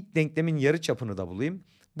ben ilk denklemin yarıçapını da bulayım.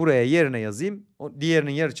 Buraya yerine yazayım. O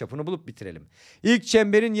diğerinin yarıçapını bulup bitirelim. İlk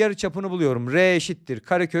çemberin yarıçapını buluyorum. R eşittir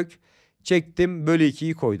karekök. Çektim bölü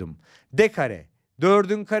 2'yi koydum. D kare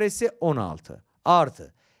 4'ün karesi 16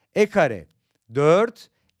 artı E kare 4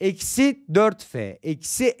 eksi 4F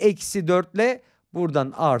eksi 4 ile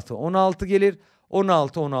buradan artı 16 gelir.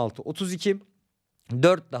 16 32.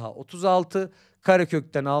 4 daha 36.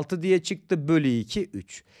 Karekökten 6 diye çıktı. Bölü 2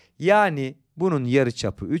 3. Yani bunun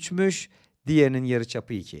yarıçapı 3'müş. Diğerinin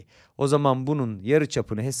yarıçapı 2. O zaman bunun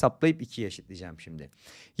yarıçapını hesaplayıp 2'ye eşitleyeceğim şimdi.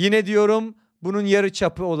 Yine diyorum bunun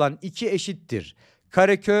yarıçapı olan 2 eşittir.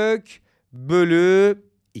 Karekök bölü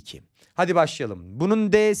 2. Hadi başlayalım.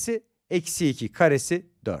 Bunun D'si eksi 2 karesi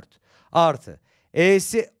 4. Artı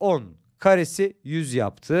E'si 10 karesi 100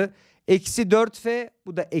 yaptı. Eksi 4F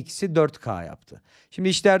bu da eksi 4K yaptı. Şimdi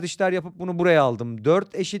içler dışlar yapıp bunu buraya aldım.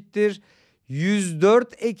 4 eşittir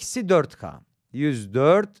 104 eksi 4K.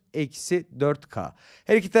 104 eksi 4K.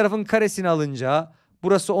 Her iki tarafın karesini alınca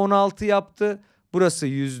burası 16 yaptı. Burası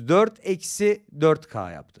 104 eksi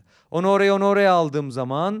 4K yaptı. Onu oraya aldığım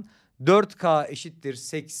zaman 4K eşittir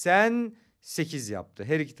 88 yaptı.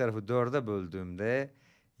 Her iki tarafı 4'e böldüğümde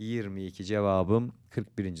 22 cevabım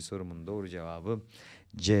 41. sorumun doğru cevabı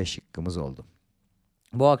C şıkkımız oldu.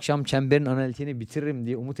 Bu akşam çemberin analitiğini bitiririm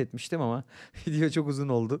diye umut etmiştim ama video çok uzun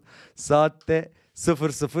oldu. Saatte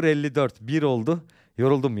 00:54 1 oldu.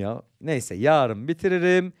 Yoruldum ya. Neyse yarın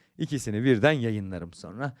bitiririm. İkisini birden yayınlarım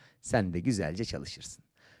sonra. Sen de güzelce çalışırsın.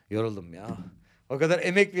 Yoruldum ya. O kadar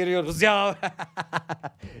emek veriyoruz ya.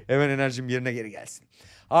 Hemen enerjim yerine geri gelsin.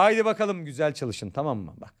 Haydi bakalım güzel çalışın, tamam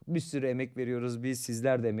mı? Bak bir sürü emek veriyoruz biz.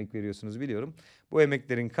 Sizler de emek veriyorsunuz biliyorum. Bu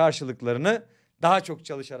emeklerin karşılıklarını daha çok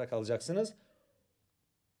çalışarak alacaksınız.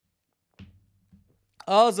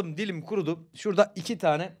 Ağzım dilim kurudu. Şurada 2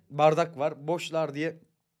 tane bardak var. Boşlar diye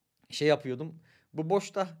yapıyordum. Bu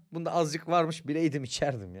boşta, bunda azıcık varmış. Bileydim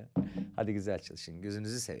içerdim ya. Hadi güzel çalışın.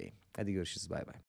 Gözünüzü seveyim. Hadi görüşürüz. Bay bay.